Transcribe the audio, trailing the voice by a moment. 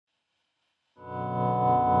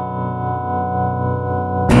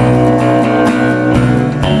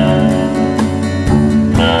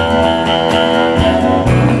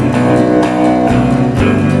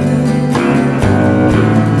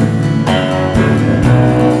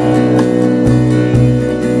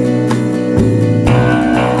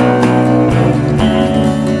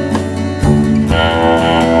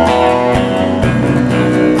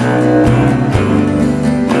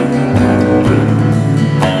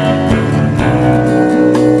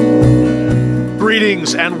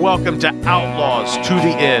Greetings and welcome to Outlaws to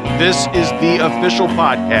the End. This is the official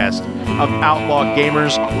podcast of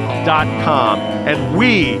OutlawGamers.com, and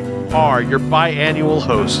we are your biannual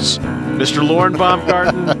hosts, Mr. Lauren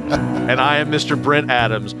Baumgarten, and I am Mr. Brent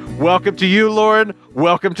Adams. Welcome to you, Lauren.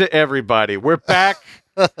 Welcome to everybody. We're back.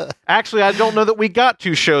 Actually, I don't know that we got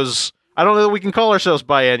two shows. I don't know that we can call ourselves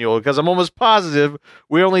biannual because I'm almost positive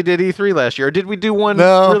we only did E3 last year. Or did we do one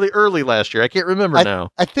really early last year? I can't remember now.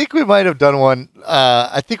 I think we might have done one.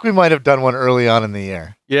 I think we might have done one early on in the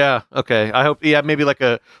year. Yeah. Okay. I hope. Yeah. Maybe like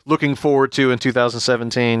a looking forward to in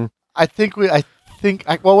 2017.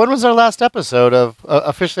 Well, when was our last episode of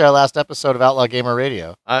officially our last episode of Outlaw Gamer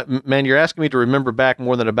Radio? Man, you're asking me to remember back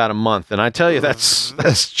more than about a month, and I tell you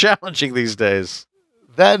that's challenging these days.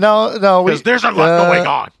 No, because there's a lot going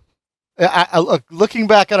on. Looking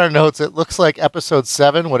back at our notes, it looks like episode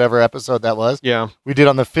 7, whatever episode that was. Yeah, we did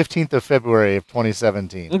on the 15th of February of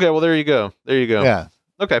 2017. Okay, well there you go. Yeah.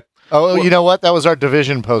 Okay. Oh, well, you know what? That was our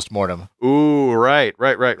Division postmortem. Ooh, right.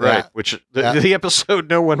 Yeah. Which the episode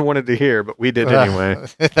no one wanted to hear, but we did anyway.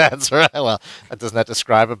 That's right. Well, doesn't that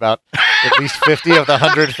describe about at least 50 of the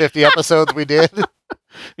 150 episodes we did?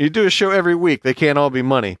 You do a show every week. They can't all be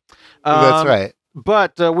money. That's right.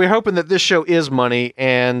 But we're hoping that this show is money,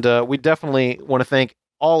 and we definitely want to thank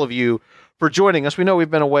all of you for joining us. We know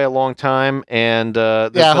we've been away a long time, and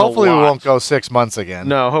hopefully we won't go 6 months again.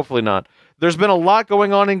 No, hopefully not. There's been a lot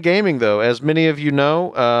going on in gaming, though. As many of you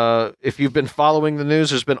know, if you've been following the news,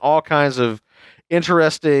 there's been all kinds of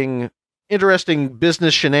interesting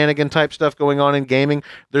business shenanigan type stuff going on in gaming.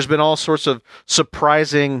 There's been all sorts of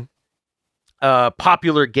surprising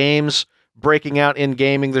popular games breaking out in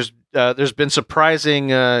gaming. There's been surprising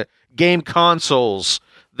game consoles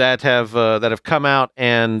that have come out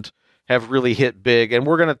and have really hit big, and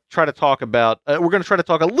we're going to try to talk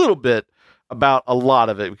a little bit about a lot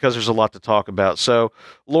of it because there's a lot to talk about. So,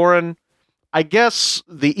 Lauren, I guess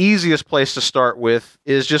the easiest place to start with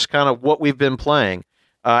is just kind of what we've been playing.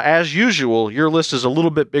 As usual, your list is a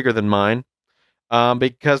little bit bigger than mine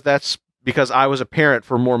because I was a parent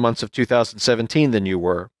for more months of 2017 than you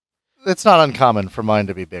were. It's not uncommon for mine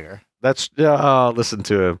to be bigger. Listen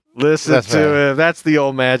to him. Listen to him. That's the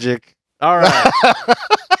old magic. All right.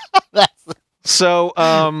 So,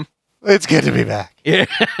 it's good to be back. Yeah,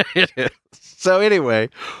 it is. So anyway,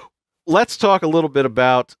 let's talk a little bit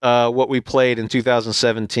about what we played in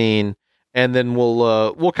 2017, and then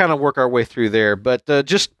we'll kind of work our way through there. But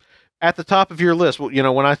just at the top of your list, when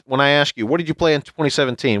I ask you, what did you play in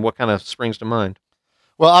 2017? What kind of springs to mind?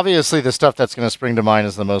 Well, obviously, the stuff that's going to spring to mind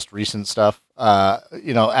is the most recent stuff.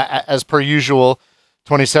 As per usual,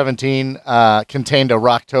 2017 contained a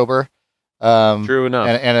Rocktober. True enough.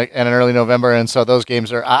 And an early November, and so those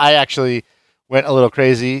games are. I actually went a little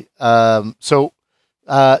crazy. For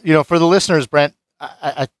the listeners, Brent,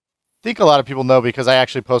 I think a lot of people know because I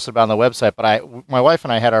actually posted about it on the website. But my wife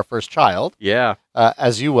and I had our first child. Yeah.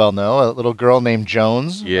 As you well know, a little girl named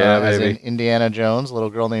Jones. Yeah, as in Indiana Jones, a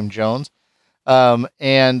little girl named Jones.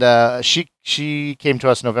 She came to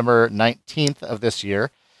us November 19th of this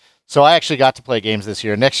year. So I actually got to play games this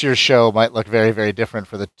year. Next year's show might look very, very different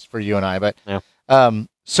for you and I. But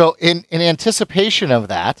so in anticipation of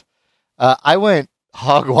that, I went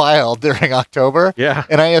hog wild during October. Yeah.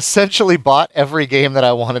 And I essentially bought every game that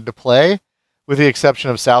I wanted to play, with the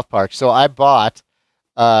exception of South Park. So I bought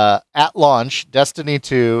at launch Destiny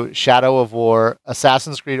 2, Shadow of War,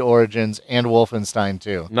 Assassin's Creed Origins, and Wolfenstein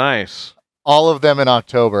 2. Nice. All of them in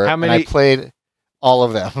October. How many? And I played all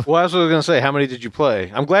of them. Well, that's what I was going to say. How many did you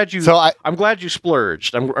play? I'm glad you. I'm glad you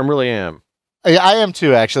splurged. I really am. I am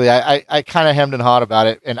too, actually. I kind of hemmed and hawed about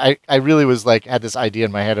it, and I really was had this idea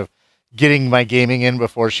in my head of getting my gaming in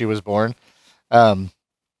before she was born, and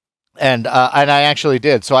I actually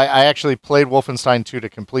did. So I actually played Wolfenstein 2 to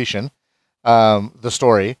completion, the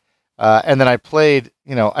story, and then I played.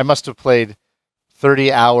 I must have played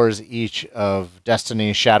 30 hours each of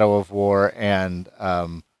Destiny, Shadow of War, and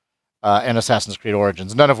Assassin's Creed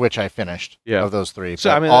Origins, none of which I finished. Yeah. Of those three.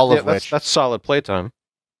 So that's solid playtime.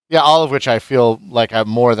 Yeah, all of which I feel like I'm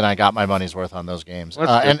more than I got my money's worth on those games.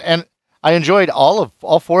 And I enjoyed all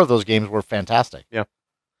 4 of those games were fantastic. Yeah.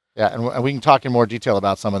 Yeah, and we can talk in more detail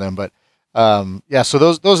about some of them, but so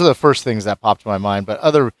those are the first things that popped to my mind. But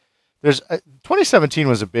 2017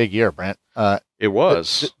 was a big year, Brent. It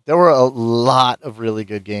was. There were a lot of really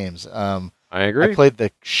good games. I agree. I played the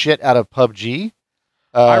shit out of PUBG.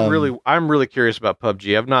 I'm really curious about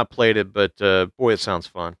PUBG. I've not played it, but boy, it sounds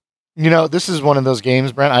fun. This is one of those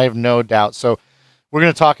games, Brent. I have no doubt. So we're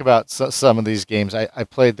going to talk about some of these games. I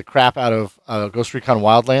played the crap out of Ghost Recon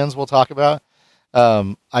Wildlands. We'll talk about.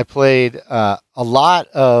 I played a lot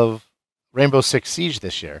of Rainbow Six Siege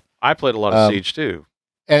this year. I played a lot of Siege too.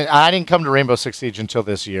 And I didn't come to Rainbow Six Siege until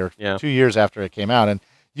this year, Yeah. 2 years after it came out. And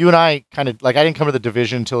you and I kind of like, I didn't come to the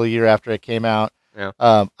Division until a year after it came out. Yeah.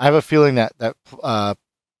 I have a feeling that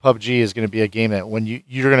PUBG is going to be a game that when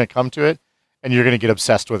you're going to come to it and you're going to get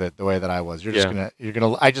obsessed with it the way that I was. You're just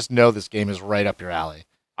I just know this game is right up your alley.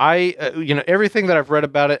 Everything that I've read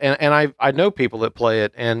about it, and I know people that play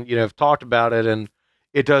it, and have talked about it, and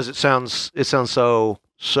it sounds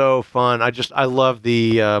so fun. I love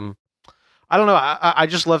the I don't know, I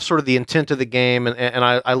just love sort of the intent of the game, and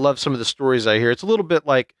I love some of the stories I hear. It's a little bit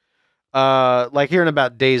like hearing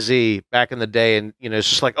about DayZ back in the day, and it's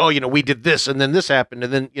just like, oh, we did this, and then this happened,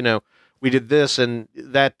 and then we did this, and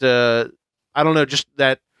that I don't know, just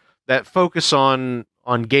that focus on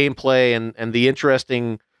gameplay and the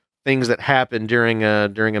interesting things that happen during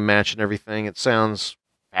a match and everything. It sounds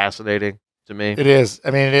fascinating to me. It is.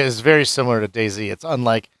 I mean, it is very similar to DayZ. It's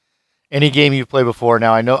unlike any game you've played before.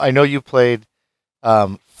 Now, I know you played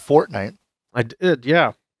Fortnite. I did,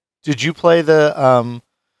 yeah. Did you play the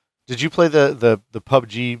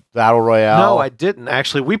PUBG Battle Royale? No, I didn't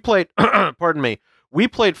actually. We played. Pardon me. We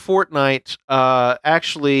played Fortnite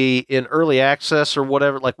actually in early access or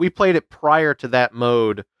whatever. Like, we played it prior to that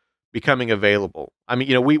mode becoming available. I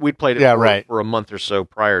mean, we played it for a month or so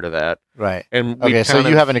prior to that. Right. And okay, so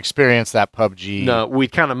you haven't experienced that PUBG. No, we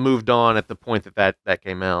kind of moved on at the point that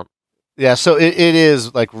came out. Yeah, so it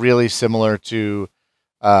is like really similar to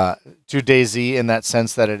DayZ in that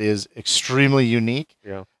sense that it is extremely unique.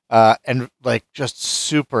 Yeah. And like just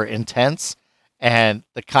super intense. And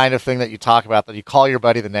the kind of thing that you talk about that you call your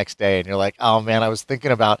buddy the next day and you're like, oh man, I was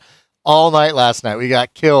thinking about all night last night. We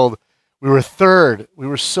got killed. We were third. We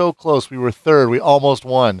were so close. We were third. We almost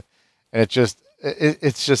won. And it's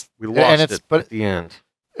just we lost at the end.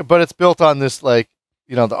 But it's built on this, like,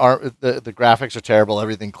 the graphics are terrible.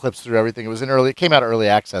 Everything clips through everything. It came out early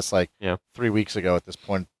access 3 weeks ago at this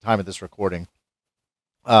point, time of this recording.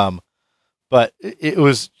 But it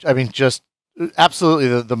was, I mean, just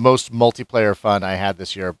absolutely the most multiplayer fun I had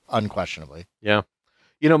this year, unquestionably. Yeah.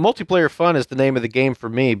 Multiplayer fun is the name of the game for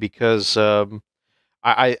me because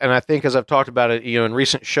I think, as I've talked about it, in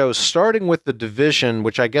recent shows, starting with the Division,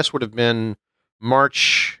 which I guess would have been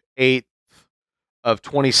March 8th of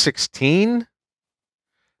 2016.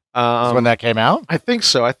 Is when that came out? I think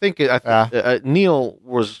so. I think Neil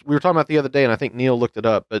we were talking about the other day, and I think Neil looked it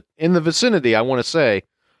up, but in the vicinity, I want to say,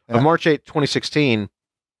 of March 8th, 2016,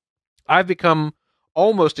 I've become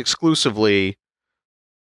almost exclusively,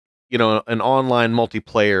 an online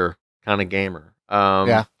multiplayer kind of gamer.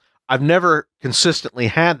 I've never consistently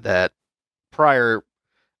had that prior.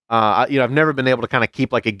 I've never been able to kind of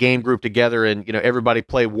keep like a game group together and, everybody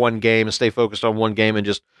play one game and stay focused on one game and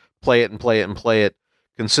just play it and play it and play it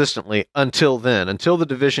consistently until the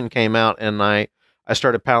Division came out, and I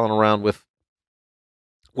started palling around with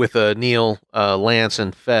Neil, Lance,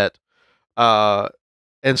 and Fett.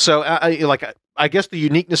 And so I guess the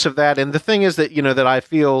uniqueness of that, and the thing is that, that I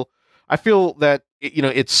feel that,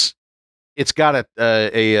 it's got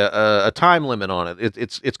a time limit on it.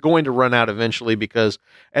 It's going to run out eventually, because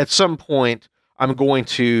at some point I'm going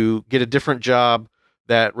to get a different job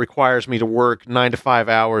that requires me to work 9 to 5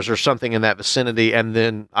 hours or something in that vicinity, and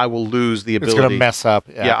then I will lose the ability. It's going to mess up.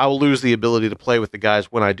 Yeah, I will lose the ability to play with the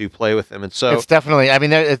guys when I do play with them, and so it's definitely. I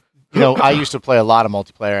mean, I used to play a lot of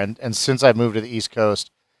multiplayer, and since I moved to the East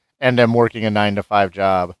Coast, and I'm working a 9 to 5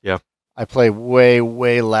 job. Yeah. I play way,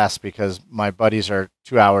 way less because my buddies are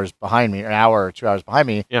 2 hours behind me, an hour or 2 hours behind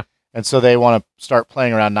me. Yeah. And so they want to start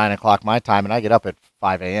playing around 9 o'clock my time, and I get up at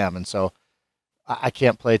 5 a.m. And so I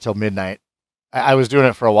can't play till midnight. I was doing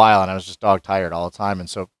it for a while, and I was just dog tired all the time. And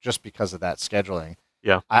so just because of that scheduling,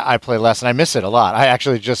 I play less, and I miss it a lot. I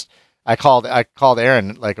actually I called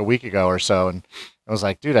Aaron like a week ago or so, and I was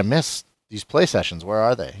like, dude, I miss these play sessions. Where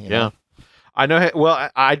are they? You know? I know. Well,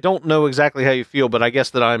 I don't know exactly how you feel, but I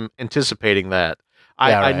guess that I'm anticipating that.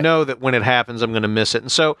 I know that when it happens, I'm going to miss it.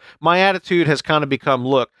 And so my attitude has kind of become,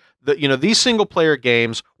 look, these single player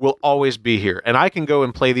games will always be here, and I can go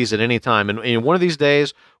and play these at any time. And one of these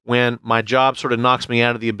days, when my job sort of knocks me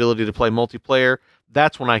out of the ability to play multiplayer,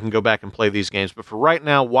 that's when I can go back and play these games. But for right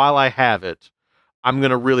now, while I have it, I'm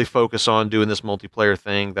going to really focus on doing this multiplayer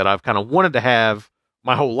thing that I've kind of wanted to have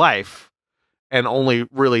my whole life, and only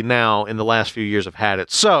really now in the last few years have had it.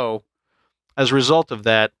 So as a result of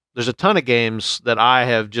that, there's a ton of games that I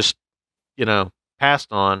have just,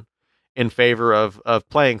 passed on in favor of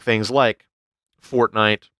playing things like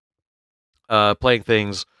Fortnite, playing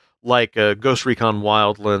things like Ghost Recon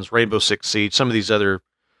Wildlands, Rainbow Six Siege, some of these other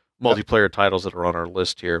multiplayer titles that are on our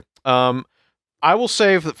list here. I will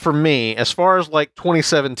say that for me, as far as like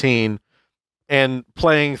 2017, and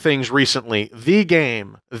playing things recently, the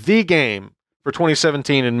game for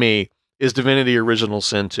 2017 and me is Divinity Original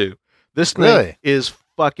Sin 2. This thing is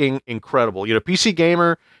fucking incredible. You know, PC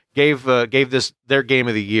Gamer gave this their game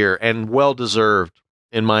of the year, and well deserved,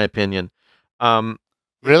 in my opinion.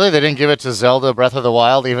 Really, they didn't give it to Zelda Breath of the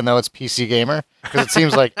Wild, even though it's PC Gamer, because it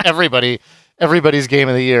seems like everybody's game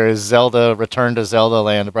of the year is Zelda Return to Zelda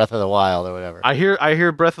Land, Breath of the Wild, or whatever. I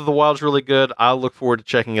hear Breath of the Wild's really good. I'll look forward to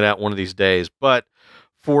checking it out one of these days. But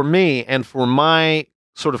for me and for my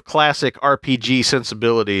sort of classic RPG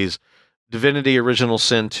sensibilities, Divinity Original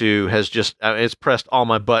Sin 2 has just it's pressed all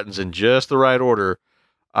my buttons in just the right order.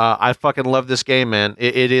 I fucking love this game, man.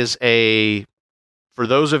 It is a, for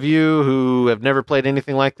those of you who have never played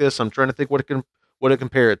anything like this, I'm trying to think what to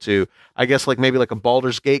compare it to. I guess like maybe like a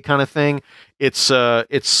Baldur's Gate kind of thing. It's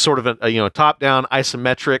sort of a top-down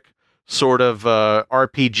isometric sort of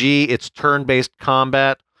RPG. It's turn-based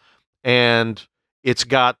combat, and it's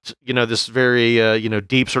got this very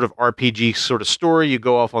deep sort of RPG sort of story. You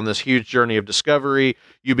go off on this huge journey of discovery.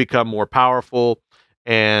 You become more powerful,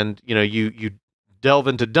 and you delve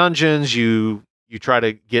into dungeons. You try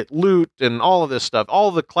to get loot and all of this stuff,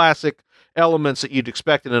 all the classic elements that you'd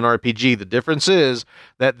expect in an RPG. The difference is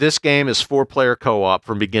that this game is 4-player co-op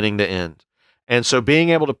from beginning to end. And so being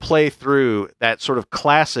able to play through that sort of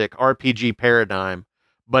classic RPG paradigm,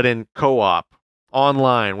 but in co-op,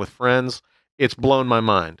 online with friends, it's blown my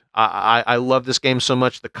mind. I love this game so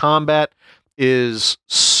much. The combat is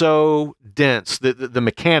so dense. The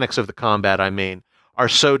mechanics of the combat, I mean, are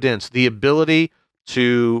so dense. The ability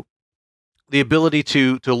to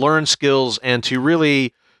learn skills and to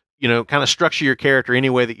really kind of structure your character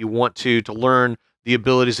any way that you want to learn the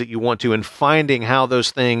abilities that you want to, and finding how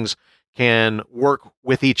those things can work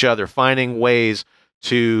with each other, finding ways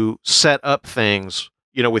to set up things,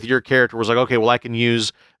 with your character was like, okay, well, I can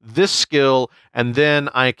use this skill, and then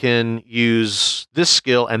I can use this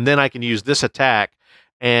skill, and then I can use this attack,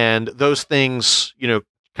 and those things,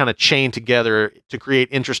 kind of chain together to create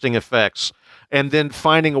interesting effects, and then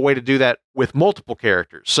finding a way to do that with multiple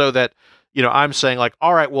characters, so that I'm saying like,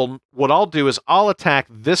 all right, well, what I'll do is I'll attack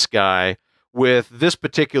this guy with this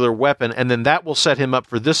particular weapon, and then that will set him up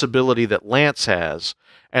for this ability that Lance has,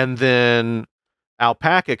 and then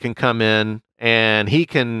Alpaca can come in and he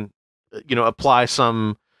can apply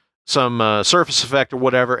some surface effect or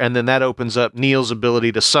whatever, and then that opens up Neil's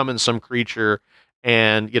ability to summon some creature,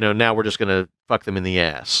 and now we're just gonna fuck them in the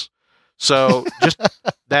ass. So just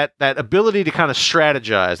that ability to kind of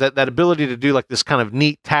strategize, that ability to do like this kind of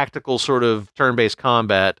neat tactical sort of turn-based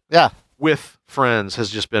combat, with friends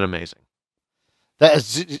has just been amazing.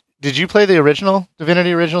 Did you play the original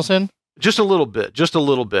Divinity Original Sin? Just a little bit.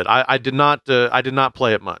 I did not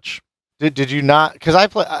play it much. Did you not? Because I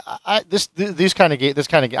play this kind of game.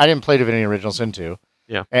 I didn't play Divinity Original Sin 2.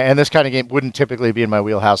 Yeah. And this kind of game wouldn't typically be in my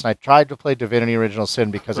wheelhouse. And I tried to play Divinity Original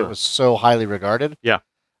Sin because it was so highly regarded. Yeah.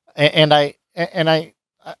 And I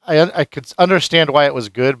could understand why it was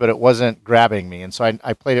good, but it wasn't grabbing me. And so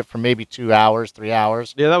I played it for maybe 2 hours, 3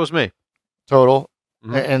 hours. Yeah, that was me. Total.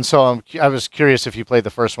 Mm-hmm. And so I was curious if you played the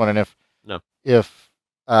first one, and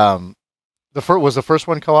was the first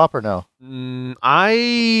one co-op or no?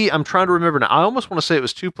 I'm trying to remember now. I almost want to say it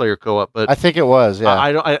was 2-player co-op, but I think it was.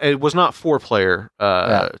 Yeah, it was not 4-player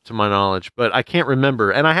to my knowledge, but I can't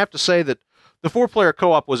remember. And I have to say that the 4-player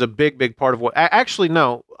co-op was a big part of what. Actually,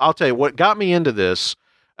 no, I'll tell you what got me into this.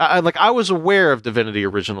 I was aware of Divinity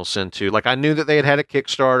Original Sin 2. Like I knew that they had a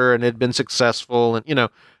Kickstarter and it had been successful, and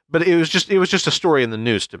but it was just a story in the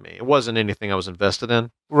news to me. It wasn't anything I was invested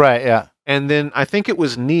in. Right. Yeah. And then I think it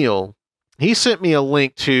was Neil. He sent me a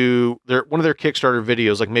link to one of their Kickstarter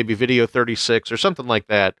videos, like maybe video 36 or something like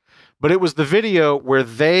that. But it was the video where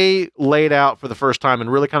they laid out for the first time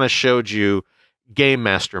and really kind of showed you Game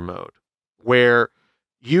Master mode, where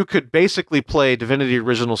you could basically play Divinity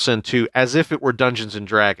Original Sin 2 as if it were Dungeons and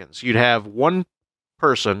Dragons. You'd have one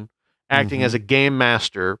person acting as a game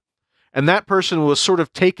master, and that person was sort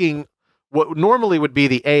of taking what normally would be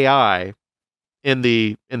the AI in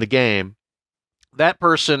the game. That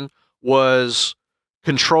person was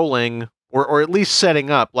controlling or at least setting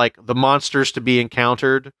up like the monsters to be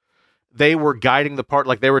encountered. They were guiding the part,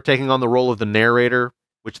 like they were taking on the role of the narrator,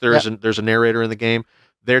 which there's a narrator in the game.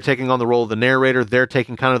 They're taking on the role of the narrator. They're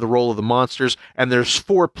taking kind of the role of the monsters. And there's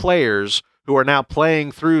 4 players who are now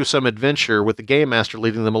playing through some adventure with the game master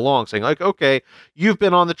leading them along, saying like, okay, you've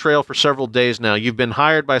been on the trail for several days now. You've been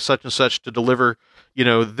hired by such and such to deliver,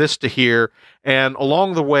 this to here. And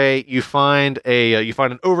along the way, you find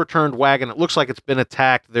an overturned wagon. It looks like it's been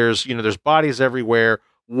attacked. There's bodies everywhere.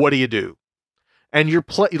 What do you do? And you're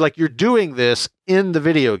doing this in the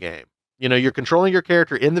video game. You know, you're controlling your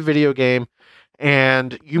character in the video game,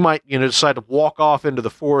 and you might, you know, decide to walk off into the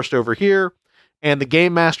forest over here, and the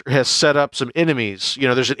game master has set up some enemies. You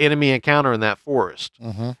know, there's an enemy encounter in that forest.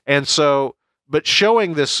 And so, but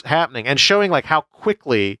showing this happening and showing like how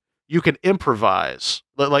quickly you can improvise,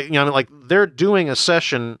 like, you know, like they're doing a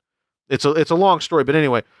session. It's a long story, but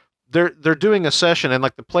anyway, they're doing a session, and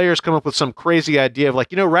like the players come up with some crazy idea of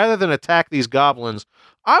like, you know, rather than attack these goblins,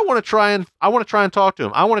 I want to try and talk to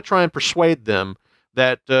them. I want to try and persuade them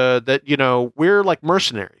that that, you know, we're like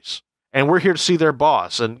mercenaries and we're here to see their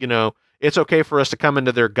boss, and, you know, it's okay for us to come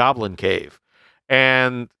into their goblin cave.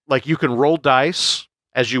 And like, you can roll dice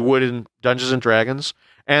as you would in Dungeons and Dragons,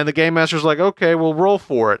 and the game master's like, okay, we'll roll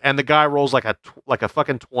for it, and the guy rolls like a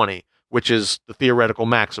fucking 20, which is the theoretical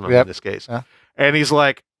maximum in this case. And he's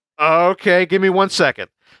like, okay, give me 1 second.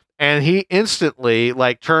 And he instantly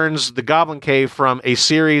like turns the goblin cave from a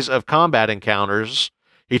series of combat encounters.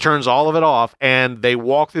 He turns all of it off, and they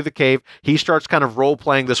walk through the cave. He starts kind of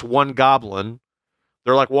role-playing this one goblin.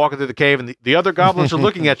 They're like walking through the cave, and the other goblins are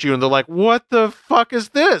looking at you, and they're like, what the fuck is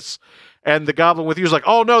this? And the goblin with you is like,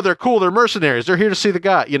 oh no, they're cool. They're mercenaries. They're here to see the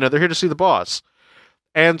guy. You know, they're here to see the boss.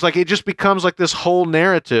 And it's like, it just becomes like this whole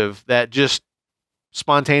narrative that just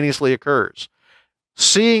spontaneously occurs.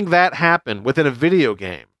 Seeing that happen within a video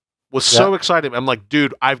game was so exciting. I'm like,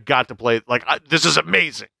 dude, I've got to play. Like, this is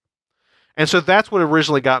amazing. And so that's what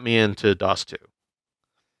originally got me into DOS 2.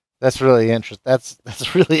 That's really interesting.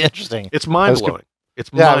 That's really interesting. It's mind-blowing.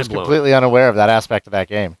 I was completely unaware of that aspect of that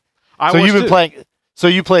game. So you've been playing. So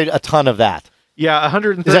you played a ton of that. Yeah,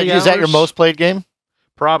 130 hours. Is that your most played game?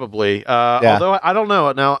 Probably. Although I don't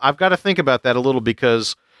know. Now, I've got to think about that a little,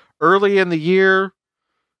 because early in the year,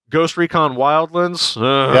 Ghost Recon Wildlands.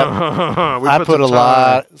 I put a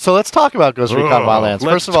lot. So let's talk about Ghost Recon Wildlands.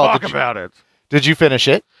 First of all, talk about it. Did you finish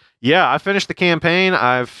it? Yeah, I finished the campaign.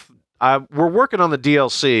 We're working on the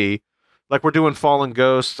DLC. Like, we're doing Fallen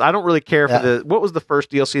Ghosts. I don't really care for what was the first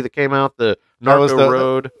DLC that came out? The Narco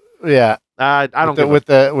Road. Yeah. I don't with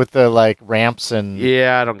the like ramps and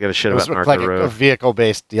I don't give a shit about Narco like Road. A vehicle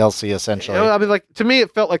based DLC essentially. I mean, like, to me,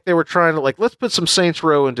 it felt like they were trying to like, let's put some Saints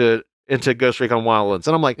Row into Ghost Recon Wildlands,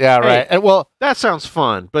 and I'm like, yeah, right. And, well, that sounds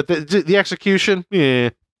fun, but the execution, yeah.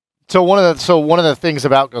 So one of the things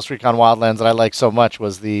about Ghost Recon Wildlands that I like so much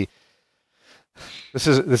was this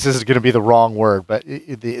is going to be the wrong word, but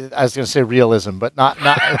I was going to say realism, but not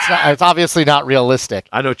it's obviously not realistic.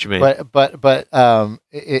 I know what you mean. But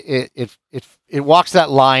it walks that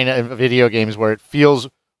line of video games where it feels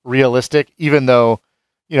realistic, even though,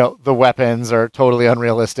 you know, the weapons are totally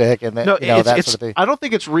unrealistic, and that sort of thing. I don't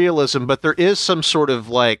think it's realism, but there is some sort of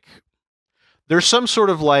like,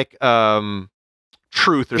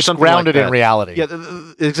 truth or it's something grounded like that. In reality.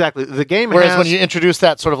 Yeah, exactly. The game Whereas when you introduce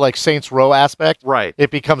that sort of like Saints Row aspect, right,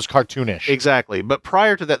 it becomes cartoonish. Exactly. But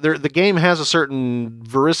prior to that, the game has a certain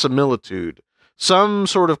verisimilitude, some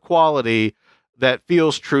sort of quality that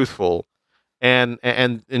feels truthful, and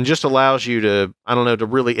just allows you to, I don't know, to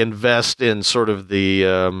really invest in sort of the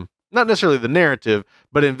not necessarily the narrative,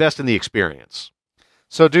 but invest in the experience.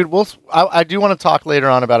 So, dude, I do want to talk later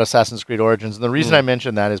on about Assassin's Creed Origins, and the reason I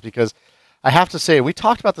mentioned that is because I have to say, we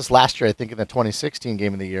talked about this last year, I think, in the 2016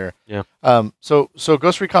 Game of the Year. Yeah. So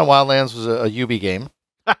Ghost Recon Wildlands was a Ubi game.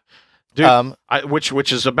 Dude,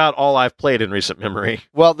 which is about all I've played in recent memory.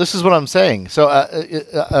 Well, this is what I'm saying. So,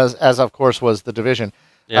 as of course was The Division.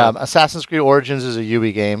 Yeah. Assassin's Creed Origins is a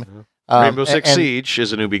Ubi game. Rainbow Six Siege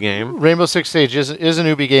is a Ubi game. Rainbow Six Siege is an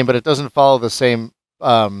Ubi game, but it doesn't follow the same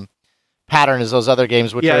pattern as those other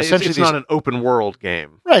games, which are essentially it's not an open world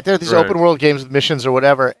game. Right, they're these open world games with missions or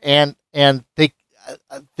whatever, and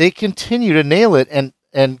they continue to nail it.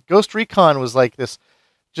 And Ghost Recon was like this,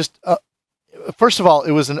 just first of all,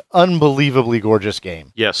 it was an unbelievably gorgeous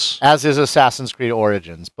game. Yes, as is Assassin's Creed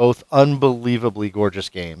Origins, both unbelievably gorgeous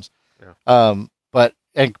games. Yeah.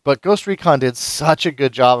 But Ghost Recon did such a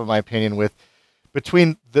good job, in my opinion,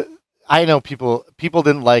 I know people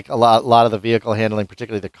didn't like a lot of the vehicle handling,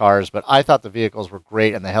 particularly the cars, but I thought the vehicles were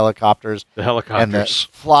great, and the helicopters. And the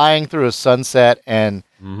flying through a sunset, and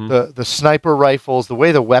the sniper rifles, the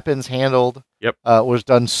way the weapons handled was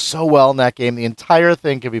done so well in that game. The entire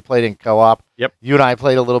thing could be played in co-op. Yep. You and I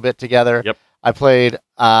played a little bit together. Yep. I played,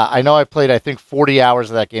 I think 40 hours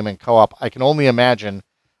of that game in co-op. I can only imagine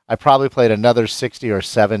I probably played another 60 or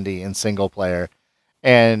 70 in single player.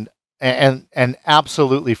 And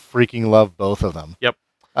absolutely freaking love both of them. Yep.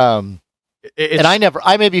 And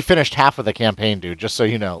I maybe finished half of the campaign, dude, just so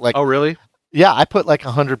you know. Like, oh, really? Yeah, I put like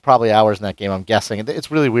 100 probably hours in that game, I'm guessing.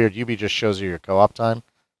 It's really weird. Ubi just shows you your co-op time,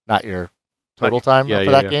 not your total time for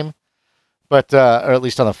that game. But or at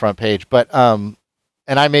least on the front page. But and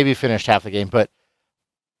and I maybe finished half the game, but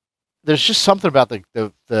there's just something about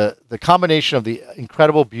the combination of the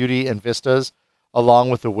incredible beauty and vistas, along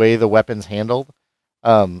with the way the weapons handled.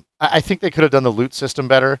 I think they could have done the loot system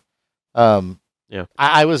better. Yeah,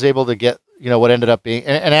 I was able to get what ended up being,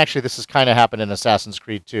 and actually this has kind of happened in Assassin's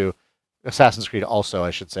Creed too. Assassin's Creed also,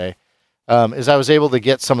 I should say, is I was able to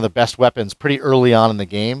get some of the best weapons pretty early on in the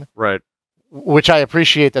game. right. Which I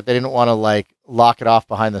appreciate that they didn't want to like lock it off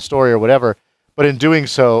behind the story or whatever. But in doing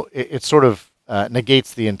so, it sort of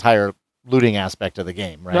negates the entire looting aspect of the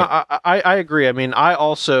game, right? No, I agree. I mean, I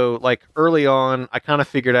also, like, early on, I kind of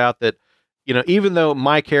figured out that, even though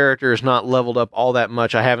my character is not leveled up all that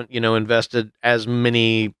much, I haven't, invested as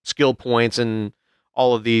many skill points in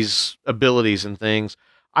all of these abilities and things.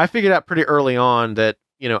 I figured out pretty early on that,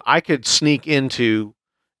 I could sneak into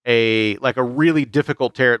a really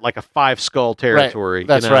difficult like a 5-skull territory. Right.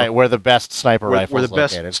 That's right, where the best sniper rifle where is the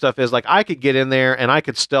best located. stuff is. Like, I could get in there and I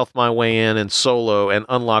could stealth my way in and solo and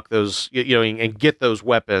unlock those, and get those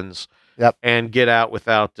weapons. Yep. And get out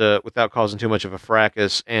without causing too much of a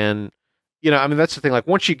fracas. And I mean, that's the thing. Like,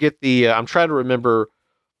 once you get the, I'm trying to remember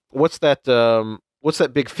what's that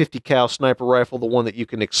big 50 cal sniper rifle, the one that you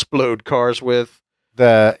can explode cars with.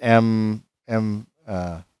 The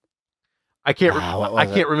I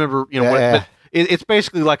can't remember, but it's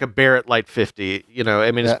basically like a Barrett Light 50,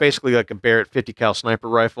 I mean, it's basically like a Barrett 50 cal sniper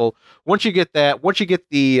rifle. Once you get that, once you get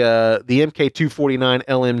the MK249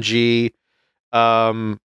 LMG,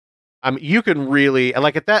 I mean, you can really,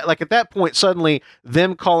 like at that point, suddenly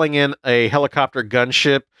them calling in a helicopter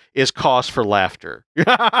gunship is cause for laughter.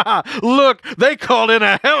 Look, they called in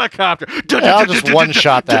a helicopter. I'll just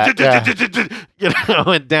one-shot that.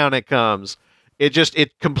 And down it comes.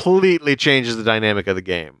 It completely changes the dynamic of the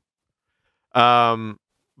game.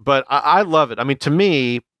 But I love it. I mean, to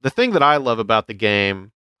me, the thing that I love about the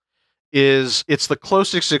game is it's the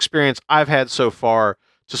closest experience I've had so far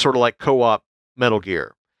to sort of like co-op Metal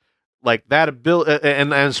Gear. Like that ability,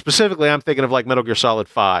 and specifically, I'm thinking of like Metal Gear Solid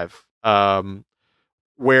 5,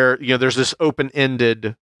 where there's this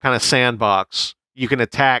open-ended kind of sandbox. You can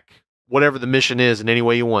attack whatever the mission is in any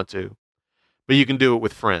way you want to, but you can do it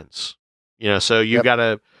with friends. So you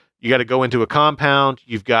gotta go into a compound.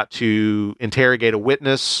 You've got to interrogate a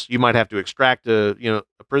witness. You might have to extract a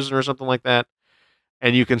prisoner or something like that,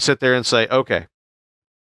 and you can sit there and say, okay,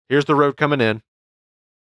 here's the road coming in.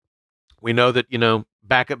 We know that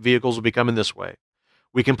backup vehicles will be coming this way.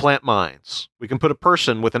 We can plant mines. We can put a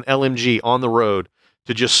person with an LMG on the road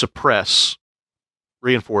to just suppress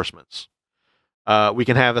reinforcements. We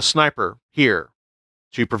can have a sniper here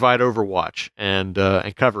to provide overwatch and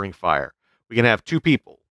covering fire. We can have 2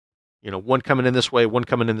 people, one coming in this way, one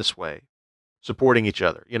coming in this way, supporting each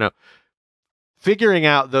other. Figuring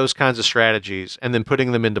out those kinds of strategies and then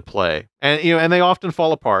putting them into play, and and they often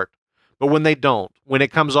fall apart. But when they don't, when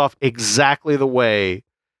it comes off exactly the way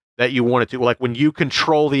that you want it to, like when you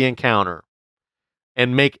control the encounter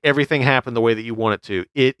and make everything happen the way that you want it to,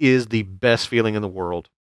 it is the best feeling in the world.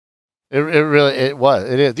 It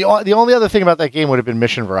is. The only other thing about that game would have been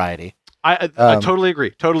mission variety. I totally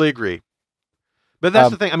agree. Totally agree. But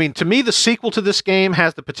that's the thing. I mean, to me, the sequel to this game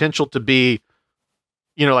has the potential to be,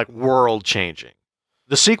 like world changing.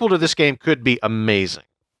 The sequel to this game could be amazing.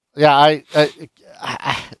 Yeah,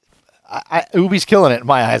 Ubi's killing it in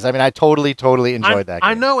my eyes. I mean, I totally enjoyed that game.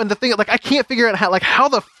 I know, and the thing, like, I can't figure out how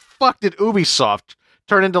the fuck did Ubisoft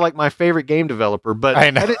turn into like my favorite game developer? But I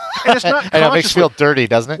know. And it's not. And it makes you feel dirty,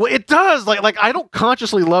 doesn't it? Well, it does. Like I don't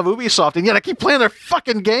consciously love Ubisoft, and yet I keep playing their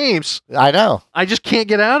fucking games. I know. I just can't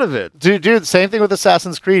get out of it. Dude, same thing with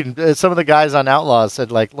Assassin's Creed. Some of the guys on Outlaws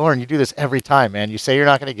said, like, Lauren, you do this every time, man. You say you're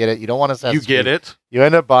not going to get it. You don't want Assassin's Creed. You get it. You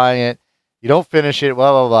end up buying it. You don't finish it,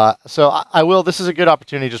 blah, blah, blah. So I will. This is a good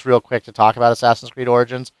opportunity, just real quick, to talk about Assassin's Creed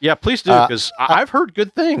Origins. Yeah, please do, because I've heard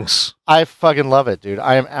good things. I fucking love it, dude.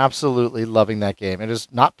 I am absolutely loving that game. It is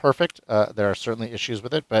not perfect. There are certainly issues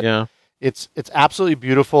with it, but yeah, it's absolutely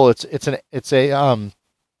beautiful.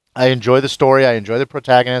 I enjoy the story. I enjoy the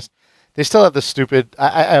protagonist. They still have the stupid.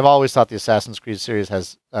 I've always thought the Assassin's Creed series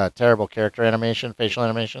has terrible character animation, facial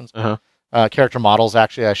animations, character models,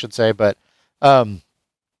 actually, I should say, but.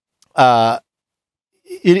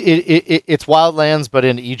 It's Wildlands, but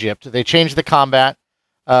in Egypt. They changed the combat.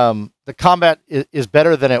 The combat is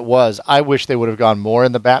better than it was. I wish they would have gone more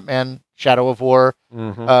in the Batman Shadow of War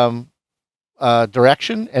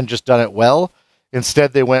direction and just done it well.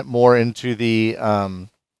 Instead, they went more into the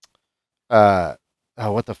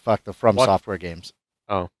what the fuck, the From Software games.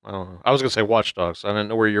 Oh, I don't know. I was gonna say Watch Dogs. I didn't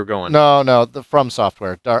know where you were going. No, the From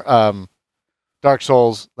Software. Dark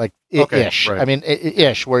Souls, like ish. Right. I mean,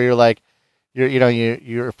 ish, where you're like,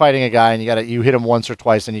 you're fighting a guy and you hit him once or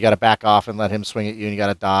twice and you got to back off and let him swing at you and you got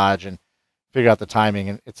to dodge and figure out the timing,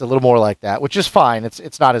 and it's a little more like that, which is fine.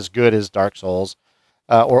 It's not as good as Dark Souls,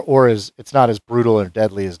 it's not as brutal and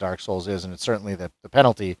deadly as Dark Souls is, and it's certainly the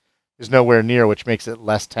penalty is nowhere near, which makes it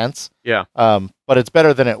less tense. Yeah. But it's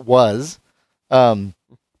better than it was. Okay.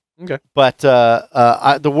 But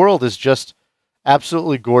the world is just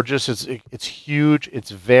absolutely gorgeous. It's huge.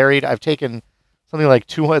 It's varied. I've taken something like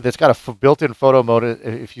 200. That's got a built-in photo mode.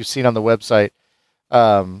 If you've seen on the website,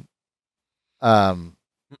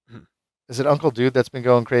 is it Uncle Dude that's been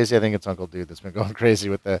going crazy? I think it's Uncle Dude that's been going crazy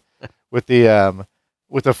with the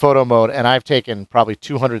photo mode. And I've taken probably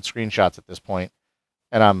 200 screenshots at this point,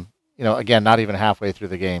 and I'm again not even halfway through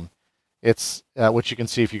the game. It's which you can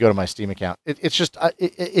see if you go to my Steam account. It's just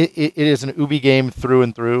it is an Ubi game through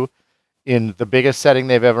and through, in the biggest setting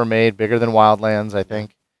they've ever made, bigger than Wildlands, I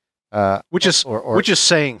think. Which is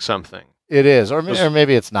saying something. It is, or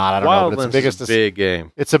maybe it's not. I don't know. But it's the biggest. Is a big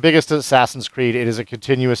game. It's the biggest Assassin's Creed. It is a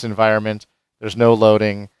continuous environment. There's no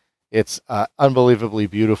loading. It's unbelievably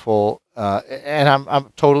beautiful, and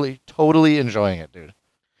I'm totally enjoying it, dude.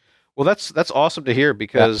 Well, that's awesome to hear,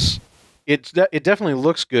 because it definitely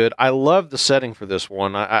looks good. I love the setting for this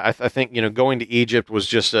one. I think going to Egypt was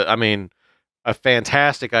just a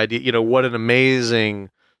fantastic idea. What an amazing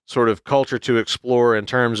sort of culture to explore in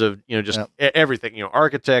terms of everything,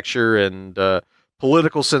 architecture and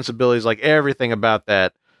political sensibilities. Like, everything about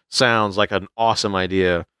that sounds like an awesome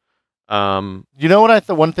idea. One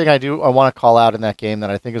thing I want to call out in that game that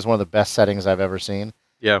I think is one of the best settings I've ever seen.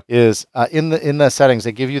 Yeah, is in the settings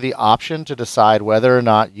they give you the option to decide whether or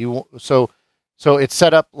not you so it's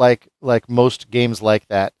set up like most games like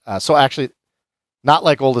that. So actually, not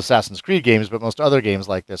like old Assassin's Creed games, but most other games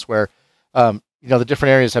like this, where the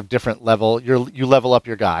different areas have different level. You level up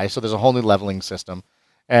your guy, so there's a whole new leveling system,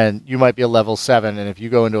 and you might be a level 7, and if you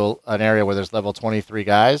go into an area where there's level 23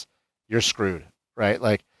 guys, you're screwed, right?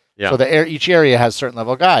 Like, so each area has certain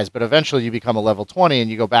level guys, but eventually you become a level 20,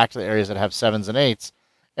 and you go back to the areas that have 7s and 8s,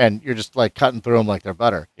 and you're just like cutting through them like they're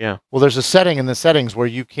butter. Yeah. Well, there's a setting in the settings where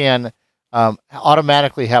you can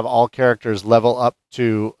automatically have all characters level up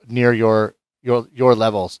to near your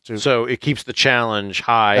levels. So it keeps the challenge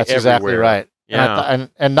high. That's everywhere. Exactly right. Yeah.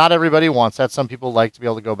 And not everybody wants that. Some people like to be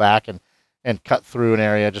able to go back and cut through an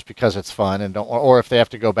area just because it's fun, and or if they have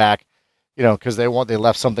to go back, because they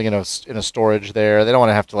left something in a storage there. They don't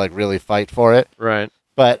want to have to like really fight for it. Right.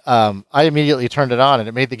 But I immediately turned it on, and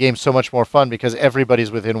it made the game so much more fun because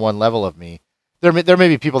everybody's within one level of me. There may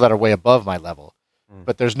be people that are way above my level,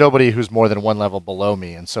 but there's nobody who's more than one level below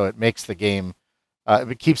me, and so it makes the game.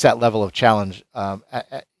 It keeps that level of challenge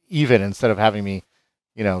even, instead of having me,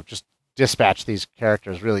 just dispatch these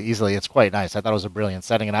characters really easily. It's quite nice. I thought it was a brilliant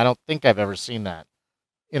setting, and I don't think I've ever seen that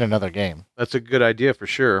in another game. That's a good idea for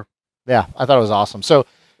sure. Yeah, I thought it was awesome. So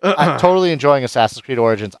I'm totally enjoying Assassin's Creed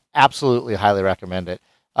Origins. Absolutely highly recommend it.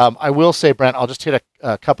 I will say, Brent, I'll just hit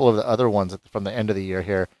a couple of the other ones from the end of the year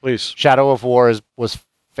here. Please. Shadow of War was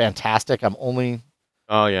fantastic. I'm only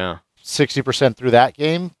 60% through that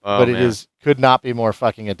game, but it could not be more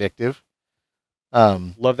fucking addictive.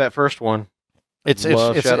 Love that first one. It's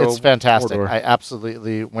fantastic. I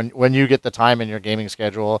absolutely, when you get the time in your gaming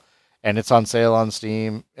schedule and it's on sale on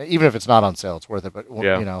Steam, even if it's not on sale, it's worth it. But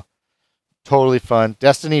totally fun.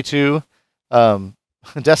 Destiny 2.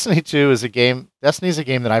 Destiny 2 is a game. Destiny's a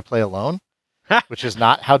game that I play alone, which is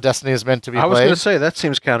not how Destiny is meant to be played. I was going to say, that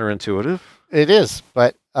seems counterintuitive. It is,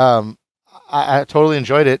 but I totally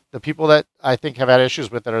enjoyed it. The people that I think have had issues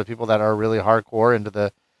with it are the people that are really hardcore into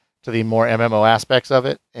the more MMO aspects of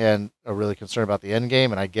it and are really concerned about the end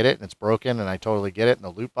game. And I get it, and it's broken, and I totally get it, and the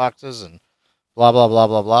loot boxes and blah blah blah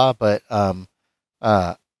blah blah. But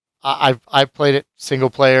I've played it single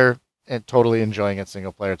player and totally enjoying it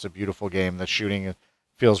single player. It's a beautiful game. The shooting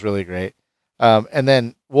feels really great. And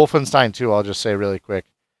then Wolfenstein 2, I'll just say really quick,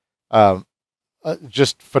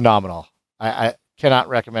 just phenomenal. I cannot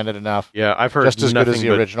recommend it enough. Yeah, I've heard just as good as the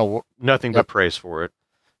original. Nothing but praise for it.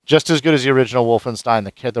 Just as good as the original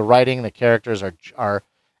Wolfenstein. The writing, the characters are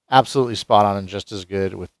absolutely spot on and just as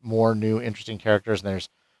good, with more new interesting characters.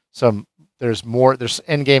 And there's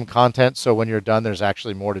end game content, so when you're done, there's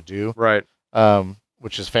actually more to do. Right.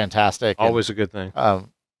 Which is fantastic. Always a good thing.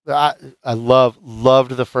 I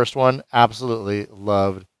loved the first one. Absolutely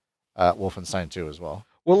loved Wolfenstein 2 as well.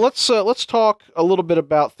 Well, let's talk a little bit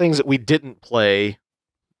about things that we didn't play,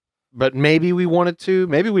 but maybe we wanted to.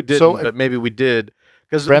 Maybe we didn't, but maybe we did.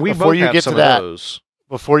 Because we both have some of those.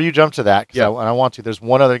 Before you jump to that, because I want to, there's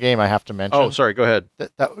one other game I have to mention. Oh, sorry, go ahead.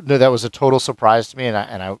 That was a total surprise to me, and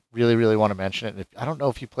I really, really want to mention it. I don't know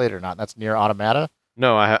if you played it or not. That's Nier Automata.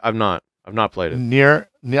 No, I've not. I've not played it.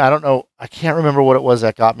 I don't know. I can't remember what it was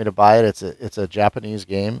that got me to buy it. It's a Japanese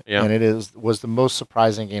game, Yeah. and was the most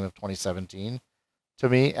surprising game of 2017 to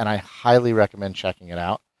me, and I highly recommend checking it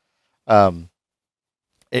out.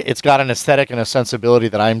 It's got an aesthetic and a sensibility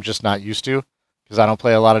that I'm just not used to because I don't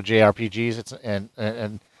play a lot of JRPGs.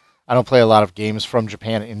 And I don't play a lot of games from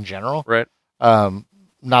Japan in general. Right.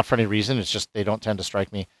 Not for any reason. It's just they don't tend to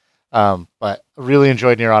strike me. But really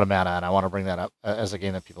enjoyed Nier Automata, and I want to bring that up as a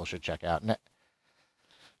game that people should check out.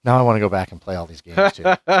 Now I want to go back and play all these games too.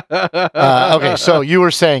 Okay, so you were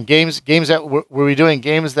saying games that were we doing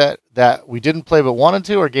games that we didn't play but wanted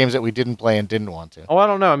to, or games that we didn't play and didn't want to? Oh, I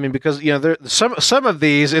don't know. I mean, because there some of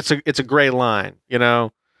these, it's a gray line.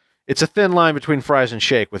 It's a thin line between fries and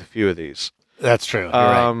shake with a few of these. That's true.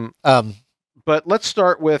 You're right. But let's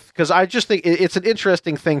start with, because I just think it's an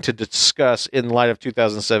interesting thing to discuss in light of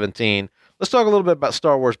 2017. Let's talk a little bit about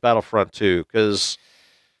Star Wars Battlefront 2, because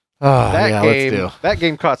that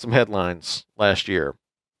game caught some headlines last year.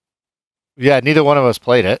 Yeah, neither one of us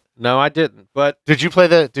played it. No, I didn't. But did you play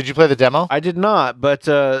the demo? I did not. But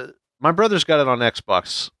my brother's got it on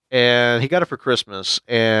Xbox, and he got it for Christmas,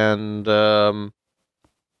 and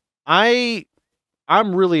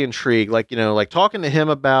I'm really intrigued. Like talking to him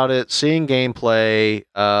about it, seeing gameplay.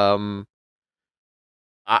 I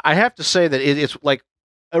have to say that it's like,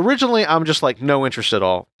 originally I'm just like no interest at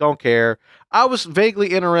all. Don't care. I was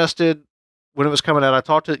vaguely interested when it was coming out. I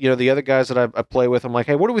talked to the other guys that I play with. I'm like,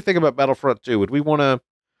 hey, what do we think about Battlefront 2? Would we want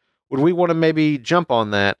to maybe jump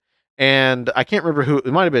on that? And I can't remember who.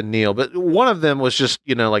 It might have been Neil, but one of them was just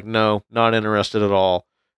like, no, not interested at all.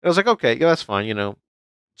 And I was like, okay, yeah, that's fine.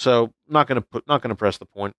 So not gonna press the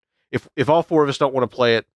point. If all four of us don't want to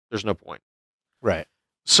play it, there's no point. Right.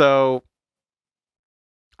 So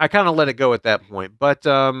I kind of let it go at that point. But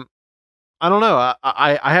I don't know.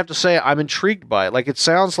 I have to say I'm intrigued by it. Like, it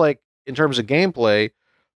sounds like in terms of gameplay,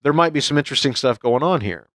 there might be some interesting stuff going on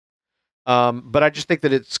here. But I just think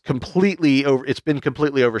that it's been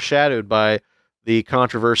completely overshadowed by the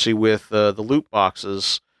controversy with the loot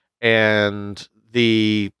boxes and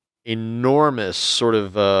the enormous sort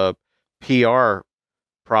of PR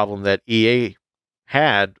problem that EA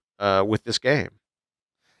had with this game.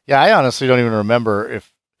 Yeah, I honestly don't even remember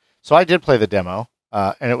so I did play the demo,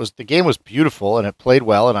 and the game was beautiful and it played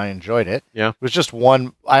well and I enjoyed it. Yeah. It was just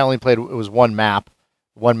one. It was one map,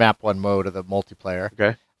 one mode of the multiplayer.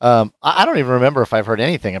 Okay. I don't even remember if I've heard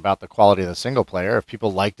anything about the quality of the single player, if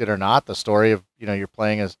people liked it or not. The story of you're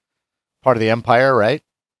playing as part of the Empire, right?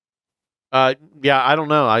 Yeah, I don't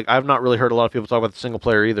know. I've not really heard a lot of people talk about the single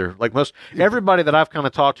player either. Like everybody that I've kind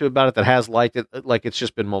of talked to about it that has liked it, like it's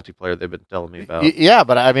just been multiplayer they've been telling me about. Yeah,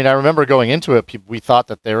 but I mean, I remember going into it, we thought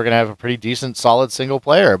that they were going to have a pretty decent, solid single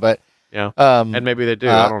player, but yeah, and maybe they do.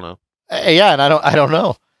 I don't know. Yeah, and I don't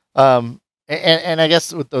know. And I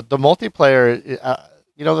guess with the multiplayer,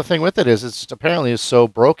 the thing with it is it's apparently is so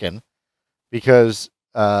broken because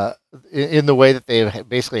in the way that they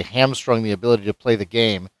basically hamstrung the ability to play the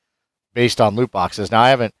game based on loot boxes. Now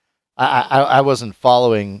I wasn't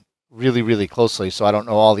following really, really closely, so I don't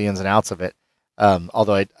know all the ins and outs of it.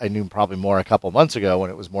 Although I knew probably more a couple months ago when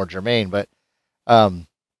it was more germane, but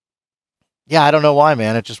yeah, I don't know why,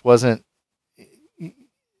 man. It just wasn't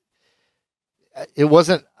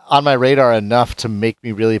on my radar enough to make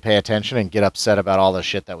me really pay attention and get upset about all the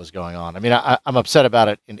shit that was going on. I mean, I'm upset about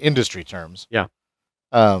it in industry terms. Yeah.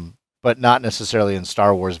 But not necessarily in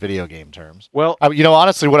Star Wars video game terms. Well,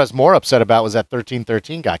 honestly, what I was more upset about was that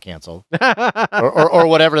 1313 got canceled, or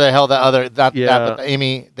whatever the hell the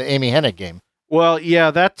Amy Hennig game. Well, yeah,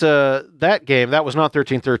 that game that was not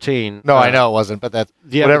 1313. No, I know it wasn't, but But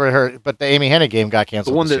the Amy Hennig game got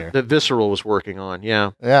canceled. The one this year. that Visceral was working on.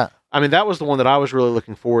 Yeah. Yeah. I mean, that was the one that I was really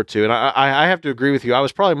looking forward to, and I have to agree with you. I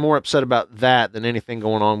was probably more upset about that than anything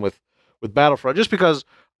going on with Battlefront, just because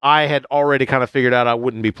I had already kind of figured out I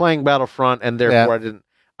wouldn't be playing Battlefront, and therefore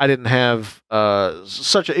I didn't have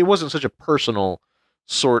it wasn't such a personal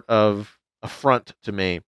sort of affront to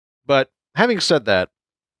me. But having said that,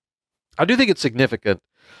 I do think it's significant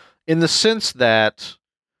in the sense that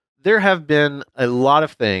there have been a lot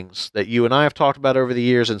of things that you and I have talked about over the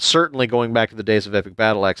years, and certainly going back to the days of Epic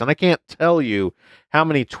Battle Axe. And I can't tell you how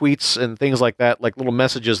many tweets and things like that, like little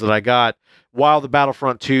messages that I got while the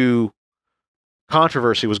Battlefront 2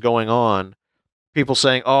 controversy was going on. People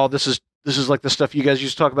saying, "Oh, this is like the stuff you guys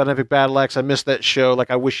used to talk about in Epic Battle Axe. I missed that show.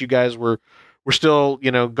 Like, I wish you guys were still,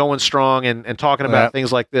 going strong and talking about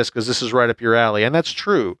things like this, because this is right up your alley." And that's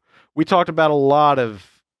true. We talked about a lot of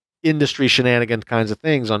industry shenanigan kinds of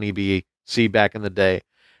things on EBC back in the day.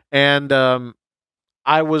 And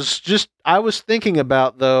I was thinking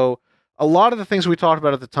about, though, a lot of the things we talked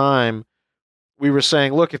about at the time we were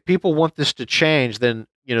saying, look, if people want this to change, then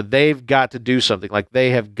they've got to do something. Like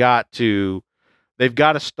they've got to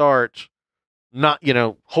start not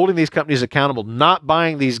holding these companies accountable, not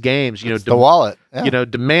buying these games. The wallet. Yeah.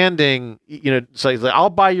 Demanding. Say like, I'll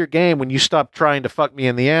buy your game when you stop trying to fuck me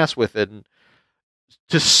in the ass with it. And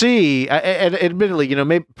to see, and admittedly,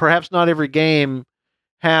 maybe perhaps not every game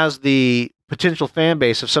has the potential fan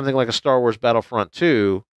base of something like a Star Wars Battlefront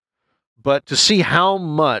 2, but to see how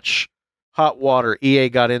much hot water EA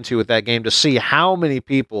got into with that game, to see how many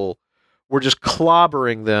people were just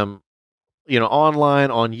clobbering them,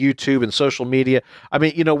 online, on YouTube and social media. I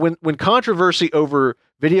mean, when controversy over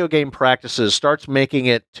video game practices starts making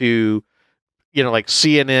it to, like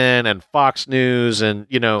CNN and Fox News and,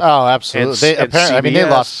 oh, absolutely. They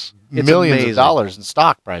lost millions of dollars in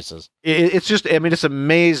stock prices. It's just, it's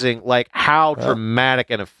amazing, like how dramatic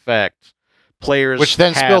an effect players, which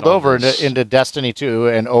then spilled over into Destiny 2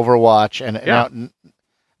 and Overwatch, and now, I'm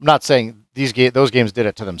not saying those games did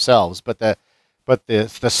it to themselves, but the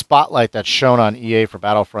spotlight that's shown on EA for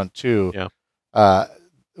Battlefront 2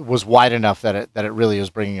 was wide enough that it really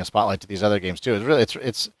is bringing a spotlight to these other games too.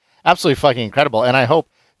 It's absolutely fucking incredible, and I hope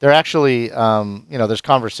they're actually there's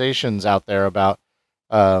conversations out there about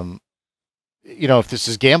if this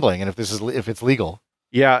is gambling and if it's legal.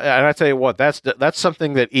 Yeah, and I tell you what, that's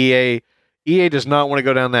something that EA does not want to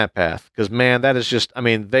go down that path, because man, that is just,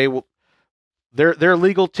 they will, their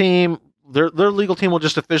legal team will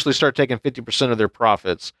just officially start taking 50% of their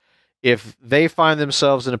profits if they find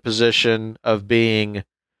themselves in a position of being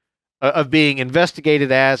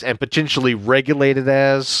investigated as and potentially regulated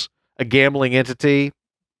as a gambling entity.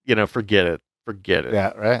 Forget it.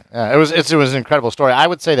 Yeah, right. Yeah, it was an incredible story. I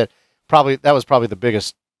would say that was probably the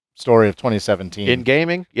biggest story of 2017 in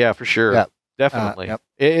gaming. Yeah, for sure. Yeah. Definitely. Yep.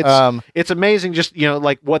 It's amazing just,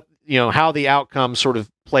 like what, how the outcome sort of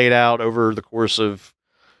played out over the course of,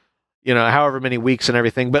 however many weeks and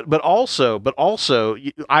everything. But also,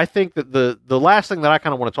 I think that the last thing that I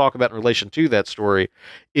kind of want to talk about in relation to that story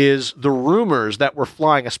is the rumors that were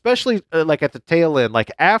flying, especially like at the tail end,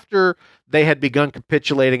 like after they had begun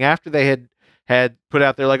capitulating, after they had put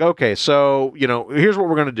out there like, okay, so, here's what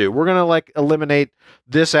we're going to do. We're going to like eliminate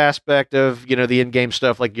this aspect of, the in-game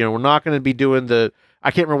stuff. Like, we're not going to be doing I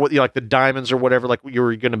can't remember what, like the diamonds or whatever, like you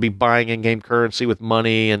were going to be buying in-game currency with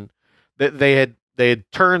money, and they had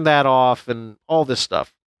turned that off and all this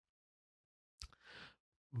stuff.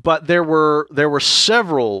 But there were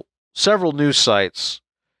several news sites,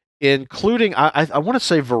 including, I want to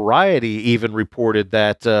say Variety even reported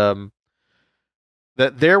that,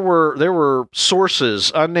 that there were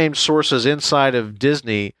sources, unnamed sources inside of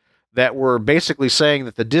Disney that were basically saying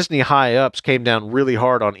that the Disney high-ups came down really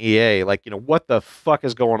hard on EA. Like, what the fuck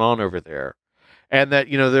is going on over there? And that,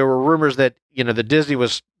 there were rumors that, the Disney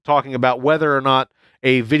was talking about whether or not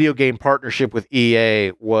a video game partnership with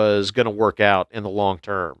EA was going to work out in the long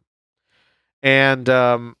term. And,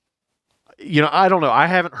 I don't know. I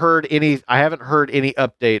haven't heard any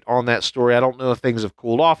update on that story. I don't know if things have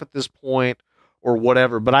cooled off at this point or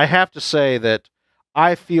whatever, but I have to say that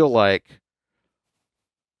I feel like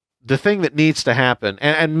the thing that needs to happen,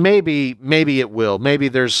 and maybe it will, maybe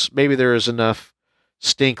there is enough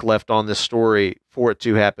stink left on this story for it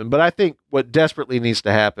to happen, but I think what desperately needs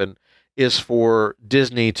to happen is for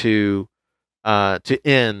Disney to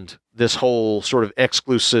end this whole sort of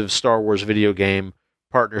exclusive Star Wars video game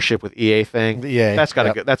partnership with EA thing. That's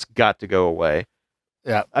got to go away.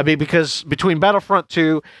 Yeah, because between Battlefront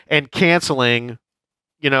 2 and canceling,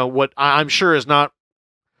 what I'm sure is not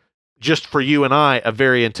just for you and I a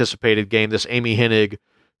very anticipated game, this Amy Hennig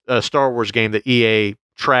Star Wars game that EA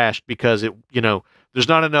trashed because it, there's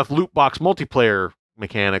not enough loot box multiplayer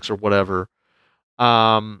mechanics or whatever.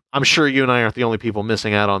 I'm sure you and I aren't the only people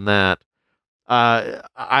missing out on that.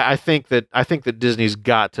 I think that Disney's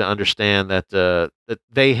got to understand that that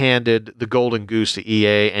they handed the golden goose to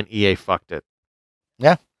EA and EA fucked it.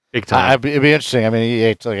 Yeah, big time. It'd be interesting. I mean,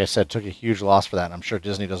 EA, like I said, took a huge loss for that. And I'm sure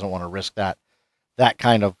Disney doesn't want to risk that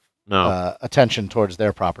kind of attention towards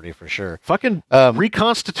their property for sure. Fucking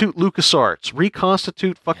reconstitute LucasArts.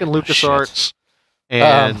 Reconstitute fucking LucasArts.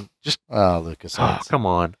 And LucasArts. Oh, come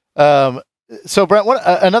on. So Brent,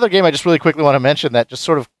 another game I just really quickly want to mention that just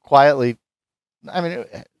sort of quietly,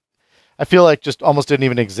 I feel like just almost didn't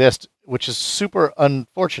even exist, which is super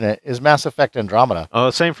unfortunate, is Mass Effect Andromeda. Oh,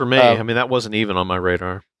 same for me. That wasn't even on my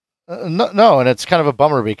radar. No, and it's kind of a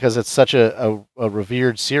bummer because it's such a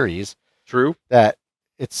revered series. True. That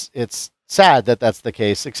it's sad that that's the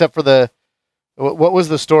case, except for the What was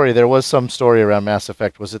the story? There was some story around Mass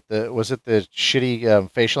Effect. Was it the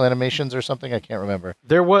shitty facial animations or something? I can't remember.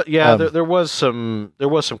 There was, yeah, Um, there was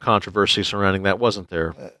some controversy surrounding that, wasn't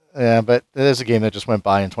there? yeah, but there's a game that just went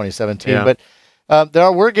by in 2017. Yeah, But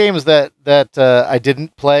were games that I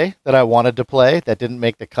didn't play that I wanted to play that didn't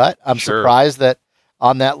make the cut. I'm sure. surprised that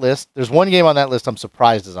on that list, there's one game on that list I'm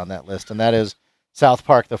surprised is on that list, and that is South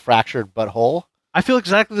Park: The Fractured But Whole. I feel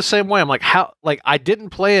exactly the same way. I'm like, how? Like, I didn't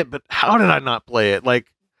play it, but how did I not play it? Like,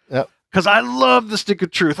 Yep. because I love the Stick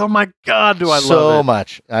of Truth. Oh my God, do I love it so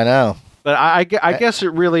much? I know. But I guess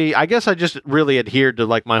I guess I just really adhered to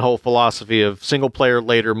like my whole philosophy of single player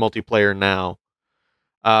later, multiplayer now.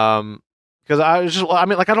 Because I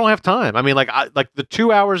mean, like, I don't have time. I mean, like the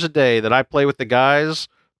 2 hours a day that I play with the guys,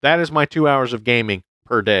 that is my 2 hours of gaming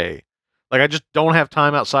per day. Like, I just don't have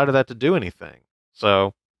time outside of that to do anything.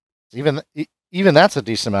 So Even that's a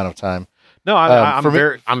decent amount of time. no,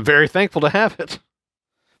 I'm very thankful to have it.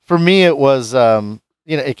 For me, it was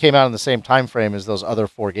it came out in the same time frame as those other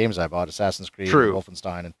 4 games I bought: Assassin's Creed, True. and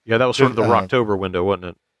Wolfenstein, and Yeah, that was sort of the Rocktober window, wasn't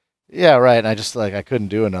it? yeah, right. And I just I couldn't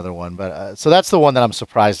do another one, but so that's the one that I'm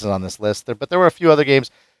surprised is on this list. But there were a few other games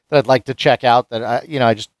that I'd like to check out that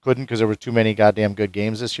I just couldn't because there were too many goddamn good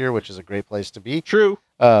games this year, which is a great place to be. True.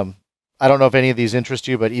 I don't know if any of these interest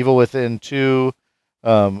you, but Evil Within 2,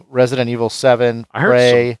 Resident Evil 7, I heard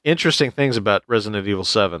Prey. some interesting things about Resident Evil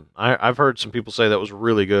 7. I've heard some people say that was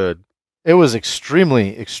really good. It was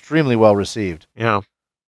extremely, extremely well received. Yeah.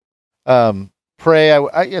 Prey,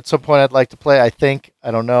 I at some point I'd like to play. I think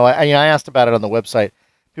I don't know. I asked about it on the website.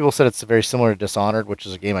 People said it's very similar to Dishonored, which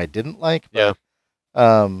is a game I didn't like. But, Yeah.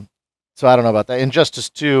 So I don't know about that.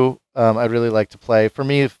 Injustice 2, I'd really like to play. For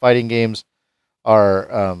me, fighting games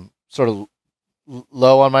are sort of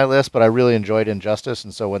low on my list, but I really enjoyed Injustice,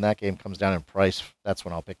 and so when that game comes down in price, that's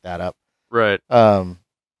when I'll pick that up. Right.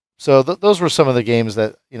 So those were some of the games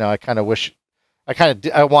that I kind of wish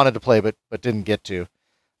I wanted to play, but didn't get to.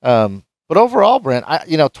 But overall, Brent,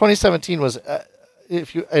 2017 was,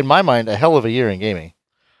 in my mind, a hell of a year in gaming.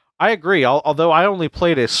 I agree. Although I only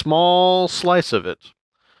played a small slice of it.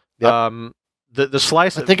 Yep. The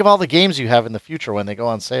slice. Think of all the games you have in the future when they go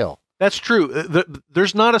on sale. That's true.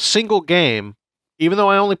 There's not a single game, even though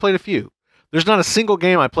I only played a few. There's not a single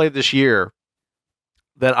game I played this year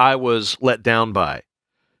that I was let down by.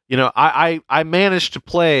 I managed to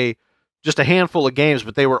play just a handful of games,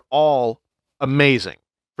 but they were all amazing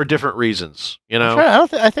for different reasons.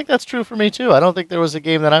 I think that's true for me too. I don't think there was a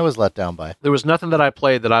game that I was let down by. There was nothing that I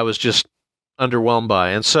played that I was just underwhelmed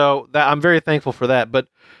by, and so I'm very thankful for that. But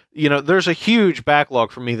there's a huge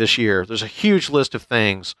backlog for me this year. There's a huge list of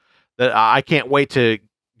things that I can't wait to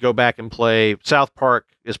go back and play. South Park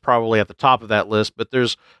is probably at the top of that list, but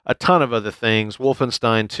there's a ton of other things: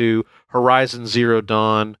 Wolfenstein 2, Horizon Zero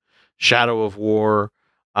Dawn, Shadow of War.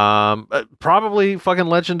 Probably fucking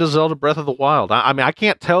Legend of Zelda Breath of the Wild. I mean, I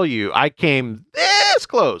can't tell you, I came this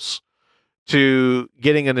close to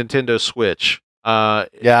getting a Nintendo Switch.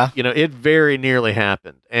 Yeah. It very nearly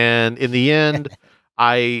happened. And in the end,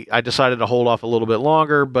 I decided to hold off a little bit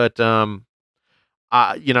longer, but,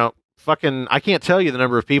 I can't tell you the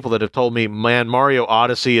number of people that have told me, man, Mario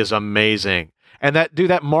Odyssey is amazing. And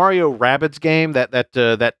that Mario Rabbids game,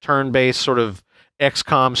 that turn-based sort of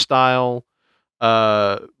XCOM style,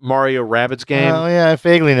 Mario Rabbids game. Oh yeah, I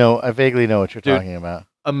vaguely know what you're talking about.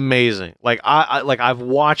 Amazing. I've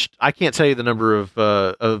watched. I can't tell you the number of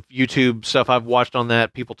YouTube stuff I've watched on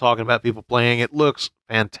that. People talking about, people playing. It looks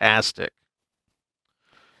fantastic.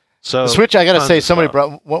 So the Switch, I gotta say, somebody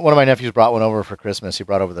brought one of my nephews brought one over for Christmas. He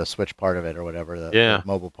brought over the Switch part of it or whatever, the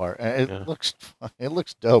mobile part. And it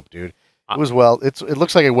looks dope, dude. It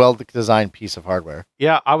looks like a well-designed piece of hardware.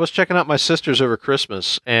 Yeah, I was checking out my sister's over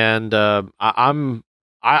Christmas, and I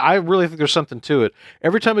really think there's something to it.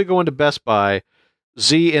 Every time we go into Best Buy,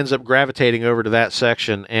 Z ends up gravitating over to that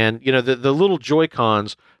section, and the little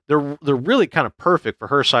Joy-Cons, they're really kind of perfect for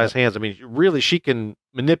her size hands. I mean, really, she can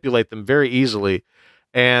manipulate them very easily.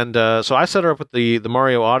 And so I set her up with the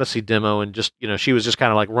Mario Odyssey demo, and just she was just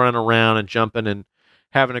kind of like running around and jumping and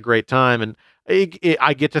having a great time. And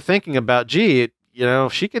I get to thinking about,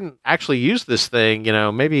 if she can actually use this thing,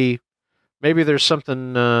 maybe there's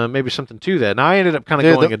something to that. And I ended up kind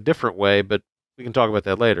of going a different way, but we can talk about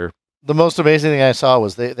that later. The most amazing thing I saw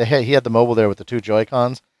was he had the mobile there with the 2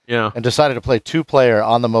 Joy-Cons. Yeah. And decided to play 2-player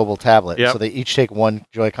on the mobile tablet. Yep. So they each take 1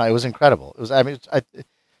 Joy-Con. It was incredible. It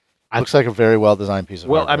looks like a very well-designed piece of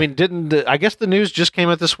hardware. I mean, I guess the news just came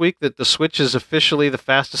out this week that the Switch is officially the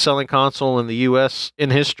fastest-selling console in the U.S. in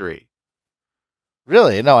history.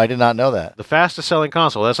 Really? No, I did not know that. The fastest-selling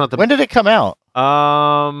console. That's not the. When did it come out?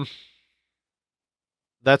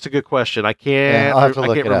 That's a good question. I can't. I'll have to I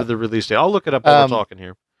look can't it remember up. the release date. I'll look it up while we're talking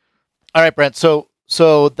here. All right, Brent. So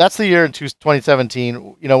that's the year in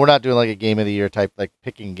 2017. You know, we're not doing like a game of the year type, like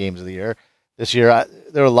picking games of the year this year.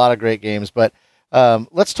 There were a lot of great games, but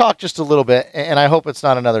let's talk just a little bit. And I hope it's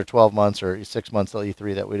not another 12 months or 6 months till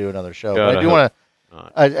E3 that we do another show. God, but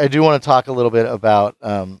I do want to talk a little bit about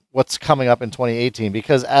what's coming up in 2018,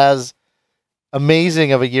 because as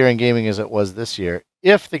amazing of a year in gaming as it was this year,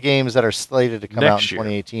 if the games that are slated to come out in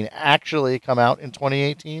 2018 actually come out in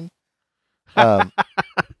 2018,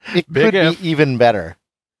 it could be even better.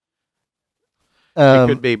 It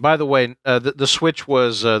could be. By the way, the Switch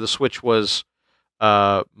was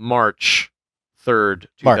March 3rd,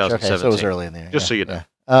 2017. March, okay, so it was early in the year. Just so you know,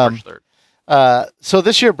 March 3rd. So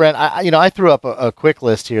this year, Brent, I threw up a quick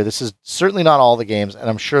list here. This is certainly not all the games, and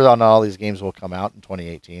I'm sure not all these games will come out in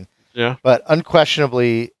 2018. Yeah. But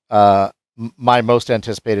unquestionably, my most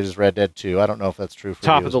anticipated is Red Dead 2. I don't know if that's true for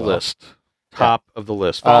Top you of the as well. list. Top of the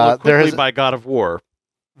list. Followed quickly by God of War.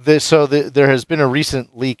 There has been a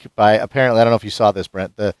recent leak by, apparently, I don't know if you saw this,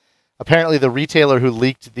 Brent. Apparently the retailer who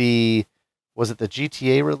leaked was it the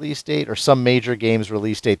GTA release date or some major games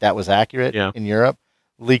release date that was accurate in Europe,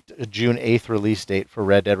 leaked a June 8th release date for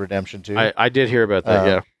Red Dead Redemption 2. I did hear about that,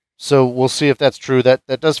 yeah. So we'll see if that's true.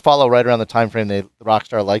 That does follow right around the time frame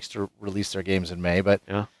Rockstar likes to release their games in May. But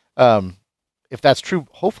if that's true,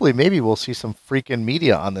 hopefully maybe we'll see some freaking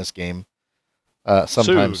media on this game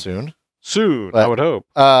sometime soon. But, I would hope.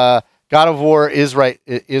 God of War is right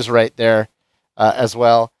there as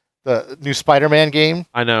well. The new Spider-Man game.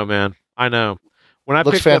 I know, man. I know.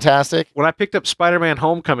 Looks fantastic. When I picked up Spider-Man: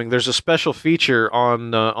 Homecoming, there's a special feature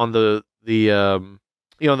on the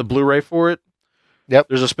Blu-ray for it. Yep.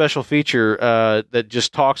 There's a special feature that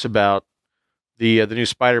just talks about the new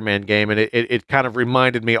Spider-Man game, and it kind of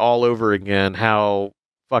reminded me all over again how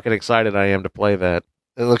fucking excited I am to play that.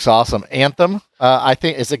 It looks awesome. Anthem, I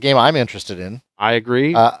think, is a game I'm interested in. I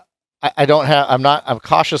agree. I'm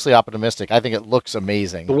cautiously optimistic. I think it looks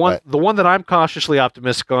amazing. The one that I'm cautiously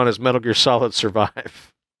optimistic on is Metal Gear Solid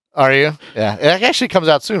Survive. Are you? Yeah. It actually comes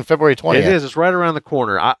out soon, February 20th. It is. It's right around the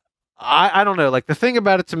corner. I don't know. Like, the thing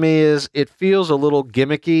about it to me is it feels a little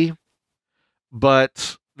gimmicky,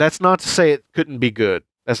 but that's not to say it couldn't be good.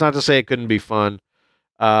 That's not to say it couldn't be fun.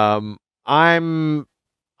 I'm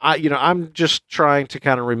just trying to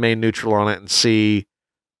kind of remain neutral on it and see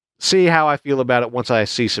how I feel about it once I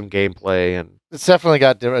see some gameplay. And it's definitely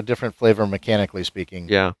got a different flavor mechanically speaking.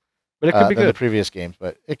 Yeah, but it could be than good. The previous games,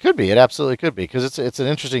 but it could be. It absolutely could be, because it's an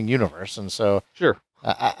interesting universe, and so sure.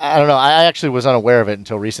 I don't know. I actually was unaware of it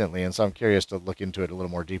until recently, and so I'm curious to look into it a little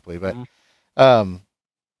more deeply. But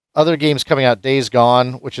other games coming out, Days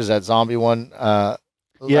Gone, which is that zombie one,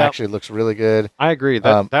 actually looks really good. I agree.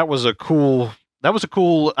 That was a cool.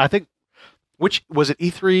 I think. Which was it?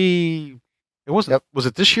 E3. It wasn't. Yep. Was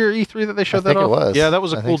it this year E3 that they showed that off? It was. Yeah, that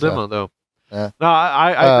was a cool demo though. Yeah. No,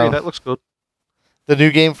 I agree. That looks good. The new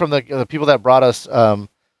game from the people that brought us A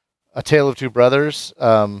Tale of Two Brothers.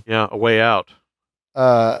 A Way Out.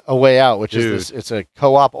 A Way Out, which is it's a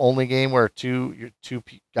co-op only game where two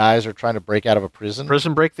guys are trying to break out of a prison.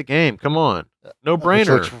 Prison break the game. Come on, no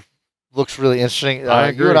brainer. Looks really interesting. I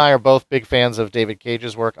agree. You and I are both big fans of David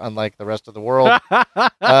Cage's work, unlike the rest of the world.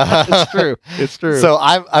 It's true. It's true. So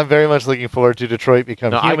I'm very much looking forward to Detroit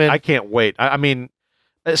Become Human. I can't wait. I mean,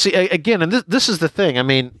 see, again, and this is the thing. I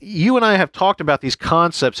mean, you and I have talked about these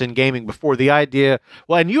concepts in gaming before. The idea,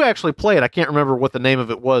 well, and you actually played. I can't remember what the name of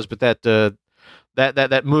it was, but that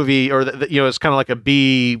movie, or it's kind of like a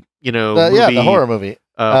B, movie, the horror movie,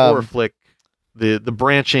 horror flick, the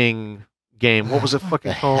branching game. What was it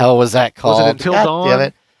fucking called? Hell was that called? Was it Until Dawn? Damn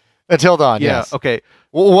it. Until Dawn, yeah. Yes. Okay.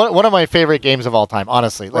 Well, one of my favorite games of all time,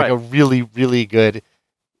 honestly. Like a really, really good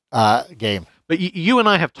game. But you and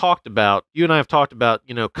I have talked about,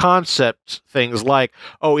 concept things like,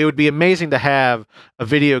 oh, it would be amazing to have a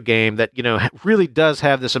video game that, really does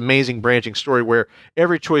have this amazing branching story where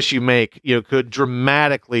every choice you make, could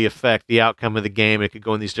dramatically affect the outcome of the game. It could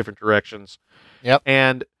go in these different directions. Yep.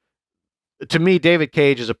 And to me, David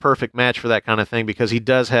Cage is a perfect match for that kind of thing, because he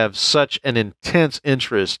does have such an intense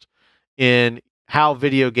interest in how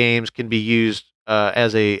video games can be used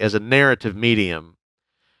as a narrative medium.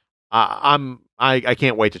 I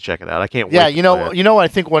can't wait to check it out. I can't wait. Yeah, I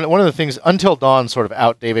think one of the things, Until Dawn sort of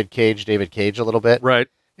out David Cage a little bit, right?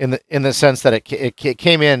 In the sense that it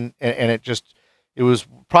came in and it was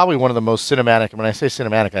probably one of the most cinematic. And when I say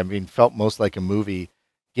cinematic, I mean felt most like a movie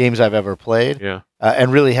games I've ever played. Yeah,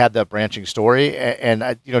 and really had that branching story.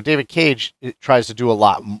 And David Cage tries to do a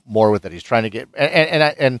lot more with it. He's trying to get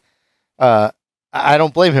I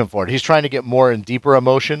don't blame him for it. He's trying to get more and deeper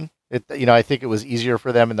emotion I think it was easier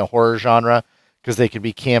for them in the horror genre because they could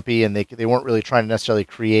be campy and they weren't really trying to necessarily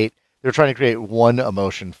create. They were trying to create one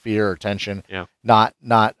emotion, fear or tension, Yeah. not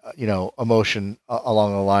emotion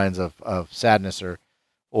along the lines of sadness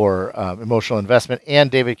or emotional investment. And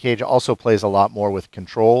David Cage also plays a lot more with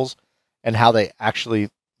controls and how they actually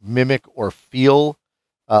mimic or feel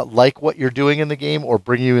like what you're doing in the game or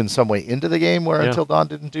bring you in some way into the game, where Until Dawn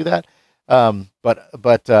didn't do that.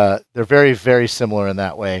 But they're very, very similar in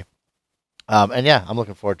that way. And yeah, I'm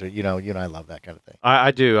looking forward to I love that kind of thing.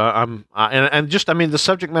 I do. And just the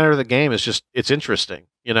subject matter of the game is just it's interesting.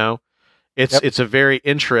 It's a very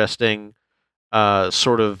interesting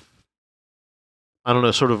sort of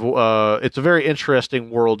it's a very interesting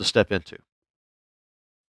world to step into.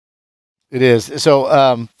 It is.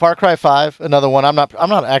 So Far Cry 5, another one. I'm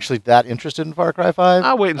not actually that interested in Far Cry 5.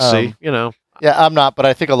 I'll wait and see. Yeah, I'm not, but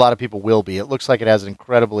I think a lot of people will be. It looks like it has an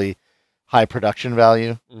incredibly high production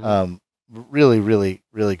value. Mm-hmm. Really, really,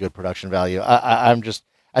 really good production value. I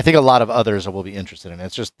think a lot of others will be interested in it.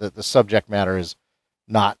 It's just that the subject matter is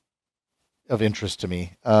not of interest to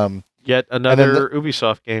me. Yet another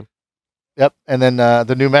Ubisoft game. Yep, and then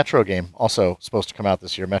the new Metro game also supposed to come out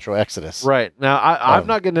this year, Metro Exodus. Right. Now, I'm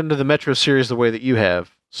not getting into the Metro series the way that you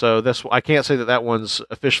have, so I can't say that one's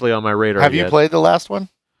officially on my radar Have yet. you played the last one?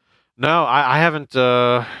 No, I haven't.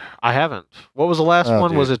 I haven't. What was the last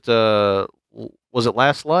one? Dude. Was it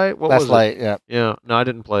Last Light? What Last was Light, it? yeah. Yeah. No, I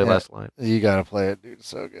didn't play Last Light. You gotta play it, dude. It's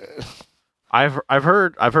so good. I've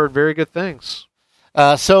heard very good things.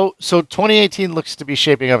 So 2018 looks to be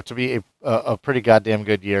shaping up to be a pretty goddamn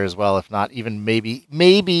good year as well, if not even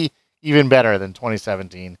maybe even better than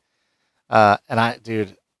 2017. And I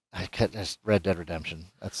just Red Dead Redemption.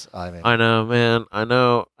 I know, man. I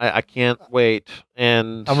know. I can't wait.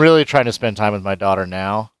 And I'm really trying to spend time with my daughter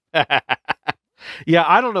now. Yeah,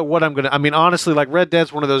 I don't know what I'm gonna. Honestly, like Red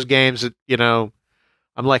Dead's one of those games that I'm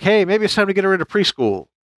like, hey, maybe it's time to get her into preschool.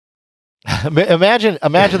 Imagine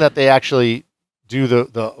that they actually do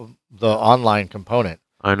the online component.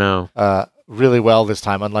 I know. Really well this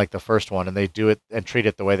time, unlike the first one, and they do it and treat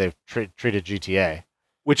it the way they've treated GTA.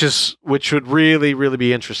 Which would really, really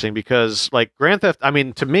be interesting because, like, Grand Theft,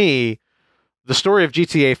 to me, the story of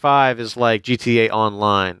GTA 5 is like GTA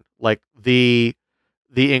Online. Like,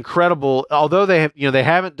 the incredible, although they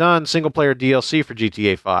haven't done single player DLC for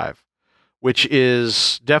GTA 5, which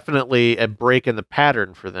is definitely a break in the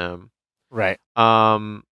pattern for them. Right.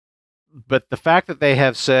 But the fact that they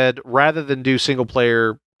have said, rather than do single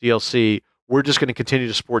player DLC, we're just going to continue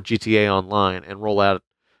to support GTA Online and roll out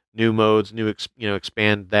new modes,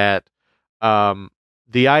 expand that.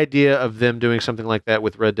 The idea of them doing something like that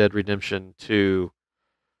with Red Dead Redemption 2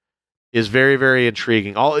 is very, very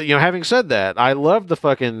intriguing. Having said that, I love the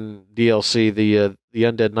fucking DLC, the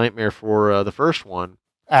Undead Nightmare for the first one.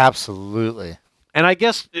 Absolutely. And I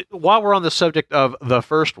guess while we're on the subject of the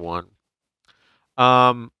first one,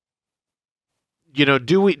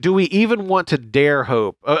 do we even want to dare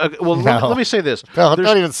hope? Well, no. let me say this. No,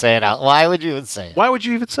 don't even say it out. Why would you even say it? Why would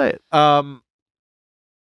you even say it? I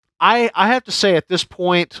have to say at this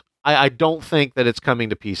point, I don't think that it's coming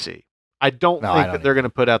to PC. I don't think that they're going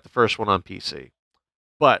to put out the first one on PC.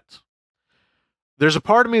 But there's a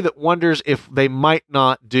part of me that wonders if they might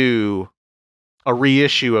not do a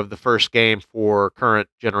reissue of the first game for current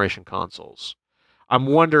generation consoles. I'm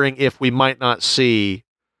wondering if we might not see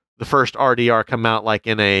the first RDR come out like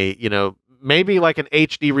in a, maybe like an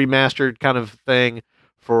HD remastered kind of thing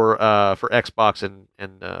for Xbox and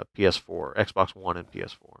PS4, Xbox One and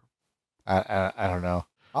PS4. I don't know.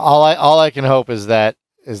 All I can hope is that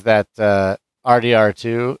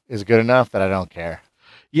RDR2 is good enough that I don't care.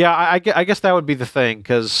 Yeah, I guess that would be the thing,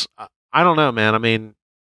 because I don't know, man.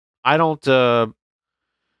 I don't.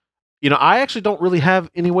 I actually don't really have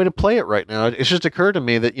any way to play it right now. It's just occurred to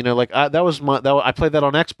me that I played that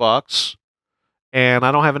on Xbox, and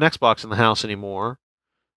I don't have an Xbox in the house anymore.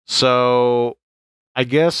 So I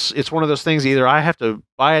guess it's one of those things. Either I have to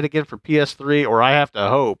buy it again for PS3, or I have to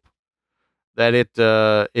hope that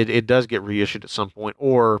it does get reissued at some point,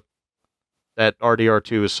 or that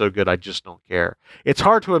RDR2 is so good I just don't care. It's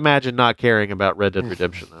hard to imagine not caring about Red Dead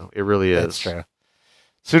Redemption, though. It really is. That's true.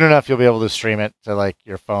 Soon enough, you'll be able to stream it to like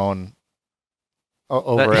your phone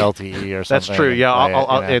over LTE or something. That's true. Yeah,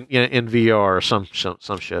 I'll in VR or some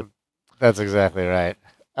shit. That's exactly right.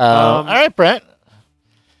 All right, Brent.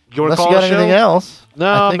 You want to call you got anything else?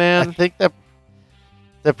 No, man. I think that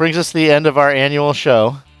brings us to the end of our annual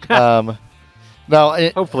show. No,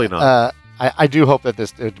 hopefully not. I do hope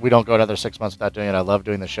that we don't go another 6 months without doing it. I love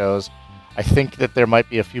doing the shows. I think that there might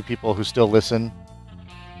be a few people who still listen.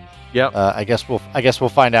 Yep. I guess we'll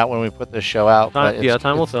find out when we put this show out.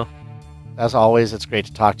 Time will tell. as always, it's great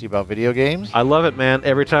to talk to you about video games. I love it, man.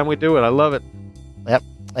 Every time we do it, I love it. Yep.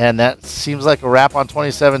 And that seems like a wrap on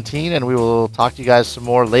 2017, and we will talk to you guys some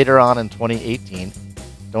more later on in 2018.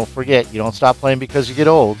 Don't forget, you don't stop playing because you get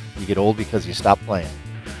old because you stop playing.